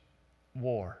wage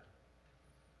war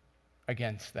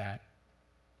against that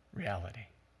reality,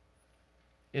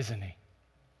 isn't he?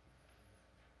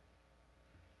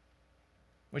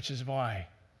 Which is why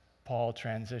Paul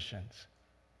transitions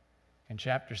in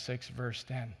chapter 6, verse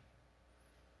 10.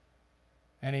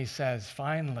 And he says,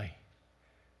 finally,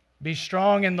 be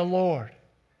strong in the Lord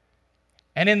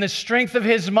and in the strength of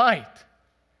his might.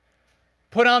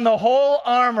 Put on the whole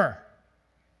armor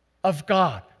of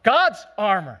God. God's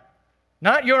armor,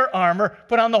 not your armor.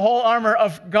 Put on the whole armor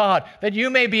of God, that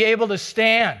you may be able to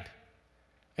stand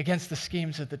against the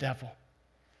schemes of the devil.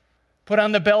 Put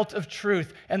on the belt of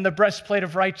truth and the breastplate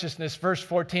of righteousness, verse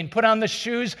 14. Put on the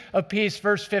shoes of peace,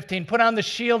 verse 15. Put on the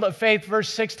shield of faith, verse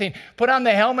 16. Put on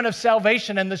the helmet of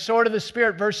salvation and the sword of the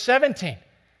Spirit, verse 17.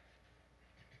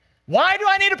 Why do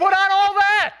I need to put on all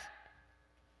that?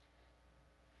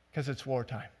 Because it's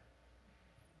wartime.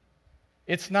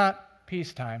 It's not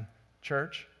peacetime,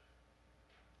 church.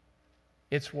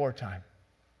 It's wartime.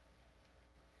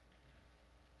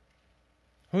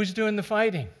 Who's doing the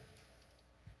fighting?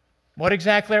 What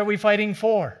exactly are we fighting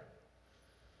for?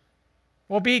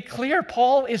 Well, be clear,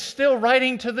 Paul is still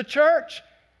writing to the church.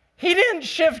 He didn't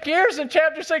shift gears in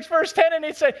chapter 6, verse 10, and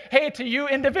he said, hey, to you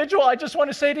individual, I just want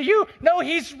to say to you. No,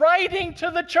 he's writing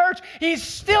to the church. He's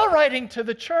still writing to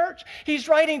the church. He's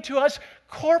writing to us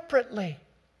corporately,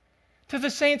 to the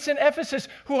saints in Ephesus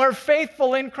who are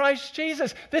faithful in Christ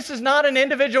Jesus. This is not an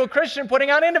individual Christian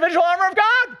putting on individual armor of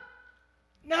God.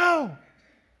 No,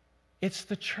 it's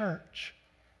the church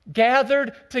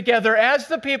gathered together as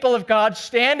the people of God,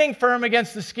 standing firm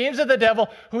against the schemes of the devil,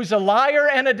 who's a liar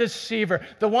and a deceiver,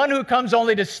 the one who comes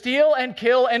only to steal and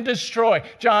kill and destroy.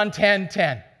 John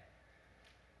 10:10.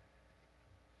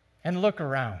 And look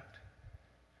around,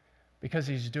 because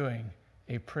he's doing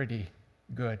a pretty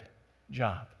good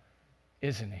job,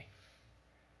 isn't he?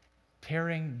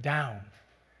 Tearing down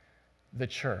the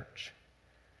church.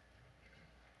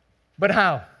 But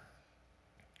how?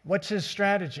 What's his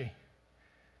strategy?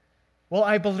 Well,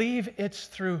 I believe it's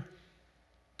through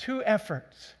two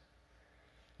efforts.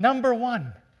 Number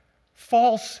one,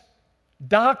 false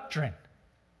doctrine,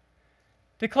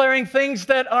 declaring things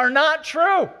that are not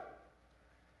true.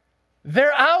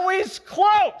 They're always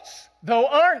close, though,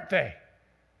 aren't they?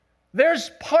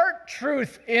 There's part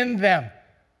truth in them,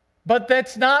 but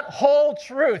that's not whole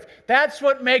truth. That's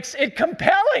what makes it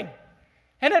compelling.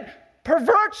 And it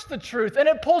perverts the truth, and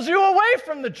it pulls you away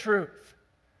from the truth.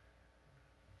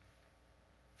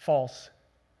 False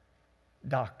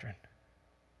doctrine.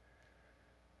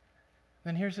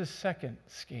 Then here's a second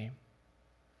scheme.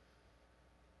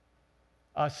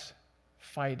 Us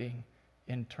fighting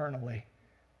internally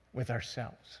with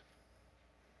ourselves.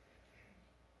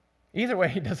 Either way,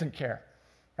 he doesn't care,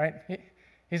 right?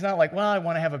 He's not like, well, I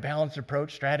want to have a balanced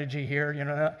approach strategy here.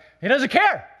 He doesn't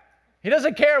care. He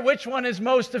doesn't care which one is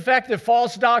most effective,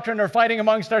 false doctrine or fighting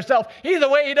amongst ourselves. Either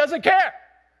way, he doesn't care.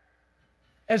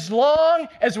 As long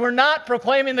as we're not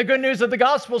proclaiming the good news of the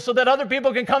gospel so that other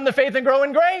people can come to faith and grow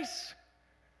in grace.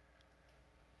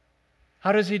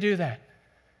 How does he do that?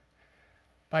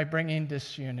 By bringing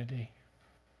disunity.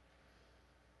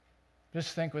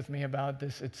 Just think with me about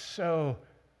this. It's so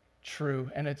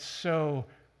true and it's so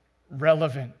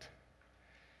relevant.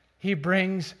 He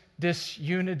brings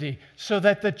disunity so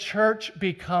that the church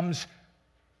becomes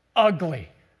ugly.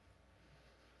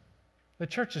 The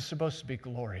church is supposed to be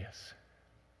glorious,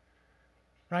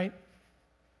 right?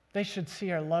 They should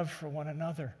see our love for one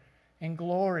another in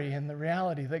glory in the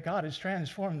reality that God has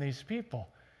transformed these people.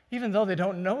 Even though they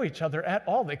don't know each other at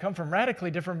all, they come from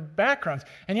radically different backgrounds.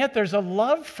 And yet there's a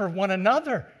love for one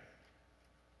another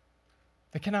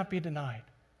that cannot be denied.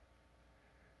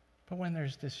 But when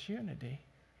there's disunity,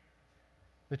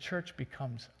 the church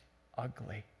becomes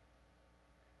ugly,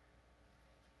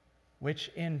 which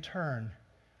in turn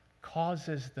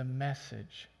causes the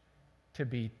message to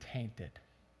be tainted.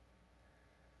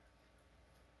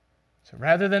 So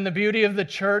rather than the beauty of the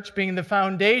church being the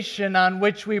foundation on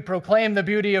which we proclaim the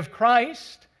beauty of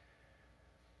Christ,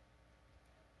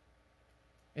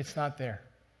 it's not there.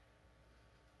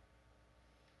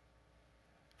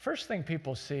 First thing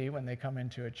people see when they come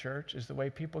into a church is the way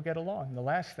people get along. The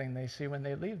last thing they see when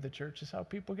they leave the church is how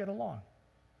people get along.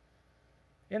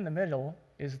 In the middle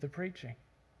is the preaching.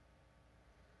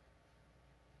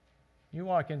 You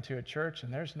walk into a church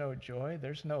and there's no joy,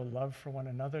 there's no love for one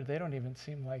another, they don't even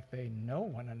seem like they know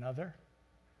one another,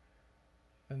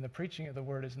 then the preaching of the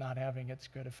word is not having its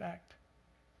good effect.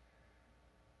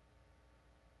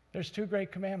 There's two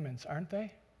great commandments, aren't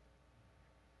they?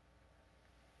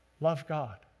 Love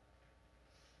God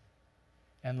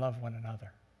and love one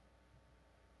another.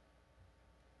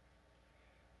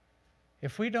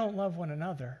 If we don't love one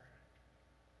another,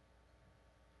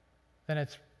 then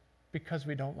it's because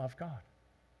we don't love God.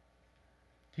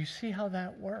 Do you see how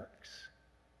that works?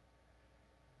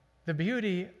 The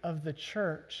beauty of the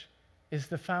church is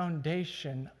the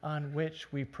foundation on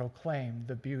which we proclaim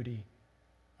the beauty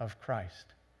of Christ.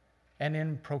 And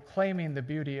in proclaiming the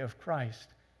beauty of Christ,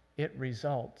 it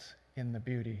results in the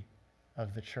beauty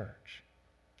of the church.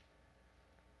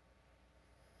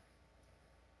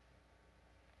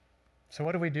 So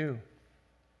what do we do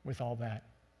with all that?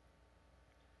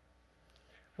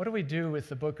 What do we do with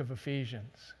the book of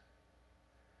Ephesians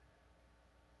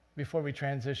before we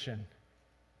transition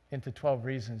into 12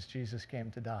 reasons Jesus came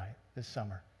to die this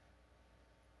summer?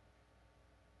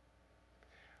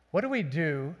 What do we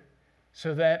do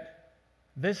so that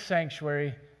this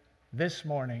sanctuary this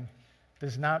morning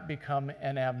does not become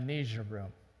an amnesia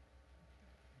room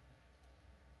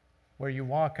where you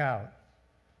walk out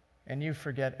and you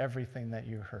forget everything that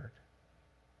you heard?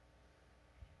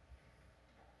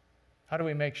 How do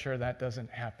we make sure that doesn't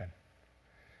happen?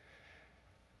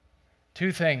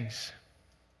 Two things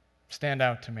stand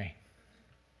out to me.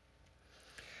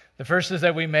 The first is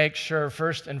that we make sure,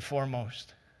 first and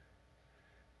foremost,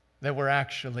 that we're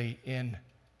actually in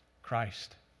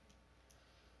Christ.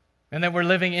 And that we're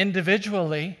living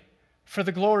individually for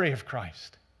the glory of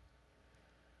Christ.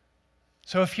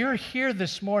 So if you're here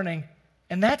this morning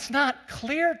and that's not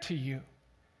clear to you,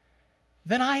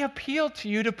 then I appeal to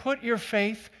you to put your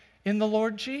faith in the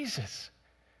Lord Jesus.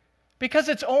 Because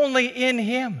it's only in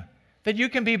Him that you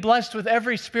can be blessed with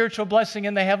every spiritual blessing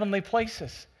in the heavenly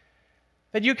places.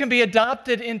 That you can be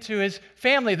adopted into His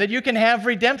family, that you can have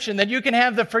redemption, that you can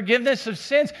have the forgiveness of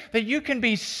sins, that you can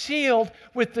be sealed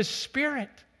with the Spirit,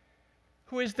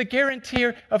 who is the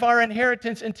guarantor of our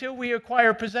inheritance until we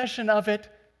acquire possession of it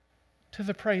to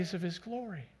the praise of His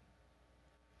glory.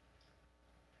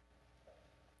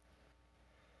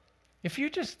 If you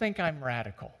just think I'm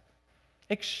radical,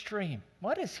 extreme,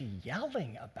 what is he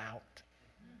yelling about?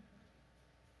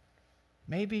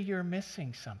 maybe you're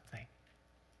missing something.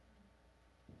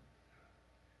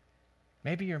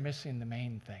 Maybe you're missing the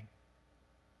main thing.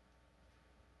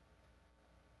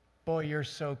 Boy, you're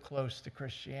so close to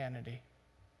Christianity,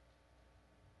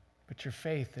 but your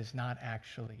faith is not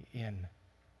actually in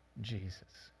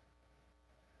Jesus.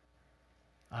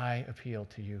 I appeal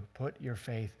to you, put your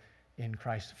faith in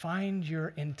Christ. Find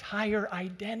your entire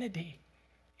identity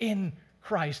in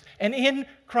Christ and in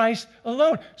Christ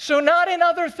alone. So not in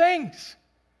other things,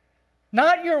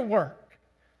 not your work,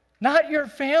 not your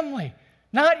family,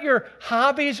 not your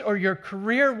hobbies or your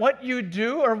career, what you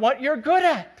do or what you're good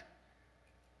at.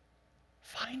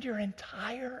 Find your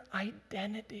entire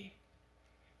identity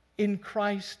in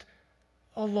Christ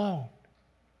alone.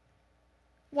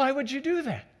 Why would you do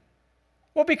that?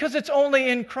 Well, because it's only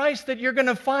in Christ that you're going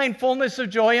to find fullness of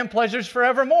joy and pleasures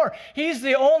forevermore. He's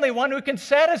the only one who can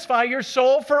satisfy your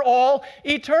soul for all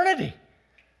eternity,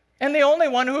 and the only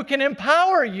one who can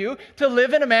empower you to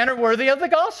live in a manner worthy of the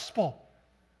gospel.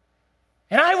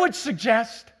 And I would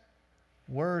suggest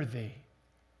worthy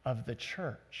of the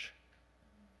church,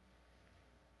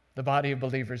 the body of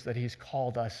believers that He's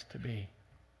called us to be.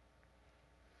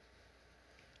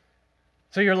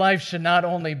 So your life should not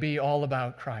only be all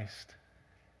about Christ,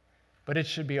 but it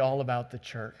should be all about the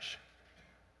church.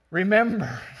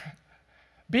 Remember,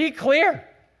 be clear,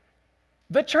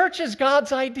 the church is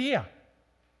God's idea.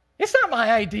 It's not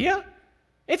my idea.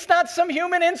 It's not some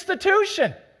human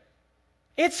institution.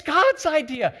 It's God's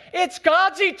idea. It's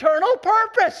God's eternal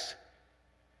purpose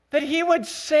that He would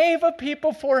save a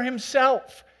people for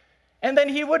Himself. And then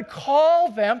He would call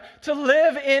them to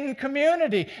live in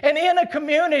community. And in a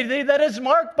community that is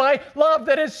marked by love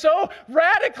that is so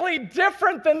radically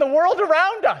different than the world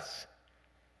around us,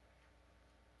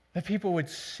 that people would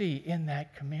see in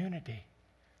that community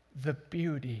the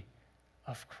beauty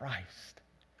of Christ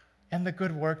and the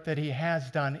good work that He has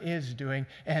done, is doing,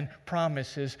 and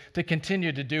promises to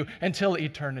continue to do until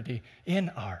eternity in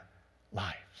our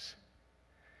lives.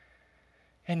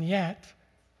 And yet,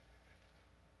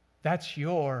 that's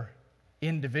your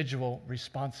individual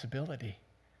responsibility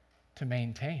to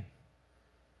maintain.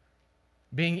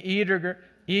 Being eager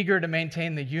to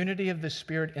maintain the unity of the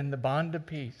Spirit in the bond of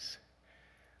peace,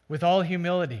 with all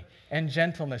humility and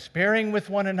gentleness, bearing with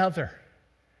one another,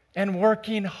 and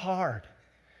working hard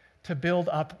to build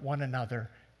up one another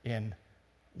in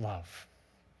love.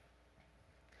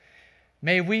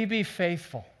 May we be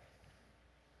faithful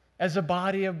as a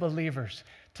body of believers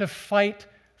to fight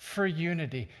for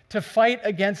unity, to fight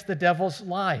against the devil's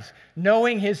lies,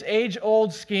 knowing his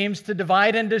age-old schemes to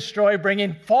divide and destroy,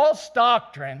 bringing false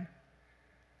doctrine,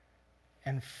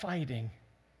 and fighting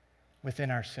within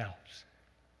ourselves.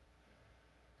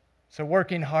 So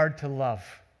working hard to love,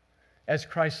 as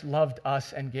Christ loved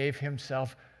us and gave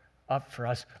Himself up for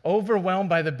us, overwhelmed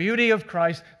by the beauty of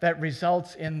Christ that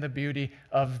results in the beauty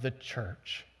of the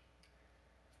church,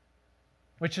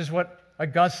 which is what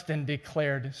Augustine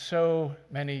declared so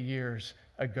many years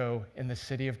ago in the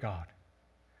city of God.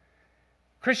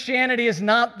 Christianity is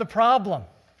not the problem.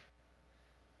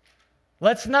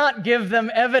 Let's not give them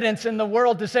evidence in the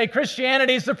world to say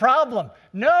Christianity is the problem.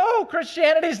 No,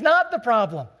 Christianity is not the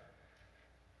problem.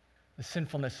 The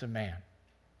sinfulness of man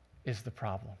is the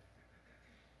problem.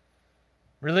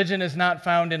 Religion is not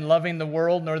found in loving the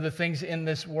world nor the things in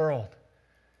this world.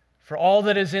 For all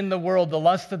that is in the world, the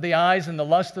lust of the eyes and the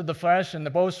lust of the flesh and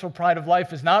the boastful pride of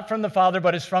life is not from the Father,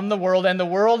 but is from the world, and the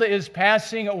world is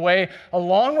passing away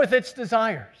along with its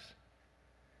desires.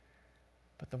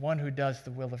 But the one who does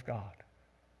the will of God,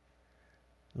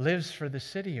 lives for the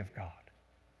city of God,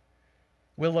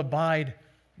 will abide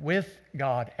with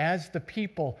God as the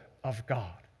people of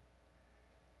God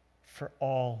for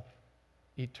all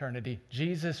eternity.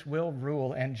 Jesus will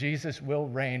rule and Jesus will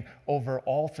reign over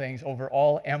all things, over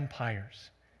all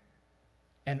empires.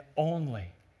 And only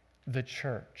the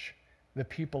church, the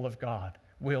people of God,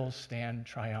 will stand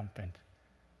triumphant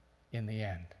in the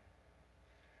end.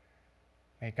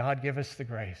 May God give us the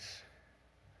grace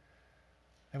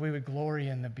that we would glory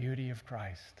in the beauty of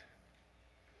Christ,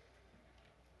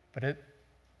 but it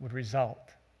would result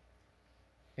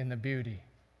in the beauty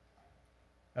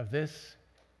of this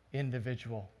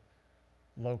individual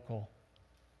local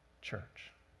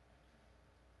church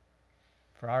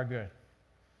for our good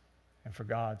and for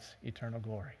God's eternal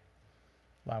glory.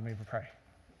 Allow me to pray.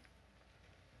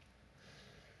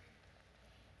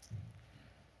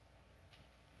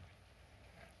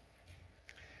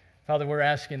 Father, we're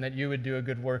asking that you would do a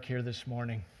good work here this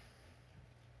morning.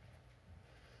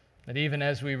 That even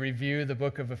as we review the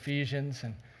book of Ephesians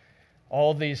and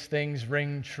all these things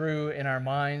ring true in our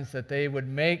minds, that they would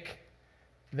make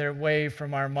their way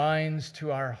from our minds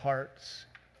to our hearts.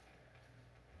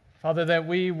 Father, that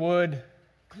we would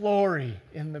glory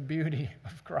in the beauty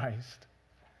of Christ.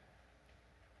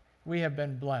 We have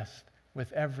been blessed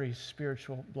with every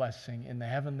spiritual blessing in the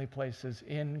heavenly places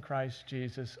in Christ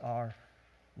Jesus our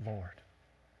Lord.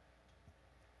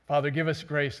 Father, give us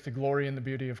grace to glory in the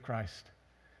beauty of Christ,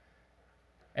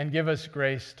 and give us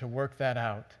grace to work that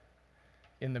out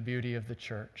in the beauty of the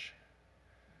church.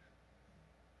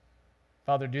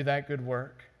 Father, do that good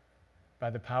work by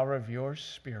the power of your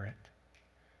Spirit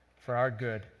for our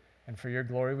good and for your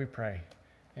glory, we pray.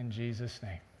 In Jesus'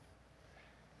 name,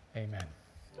 amen.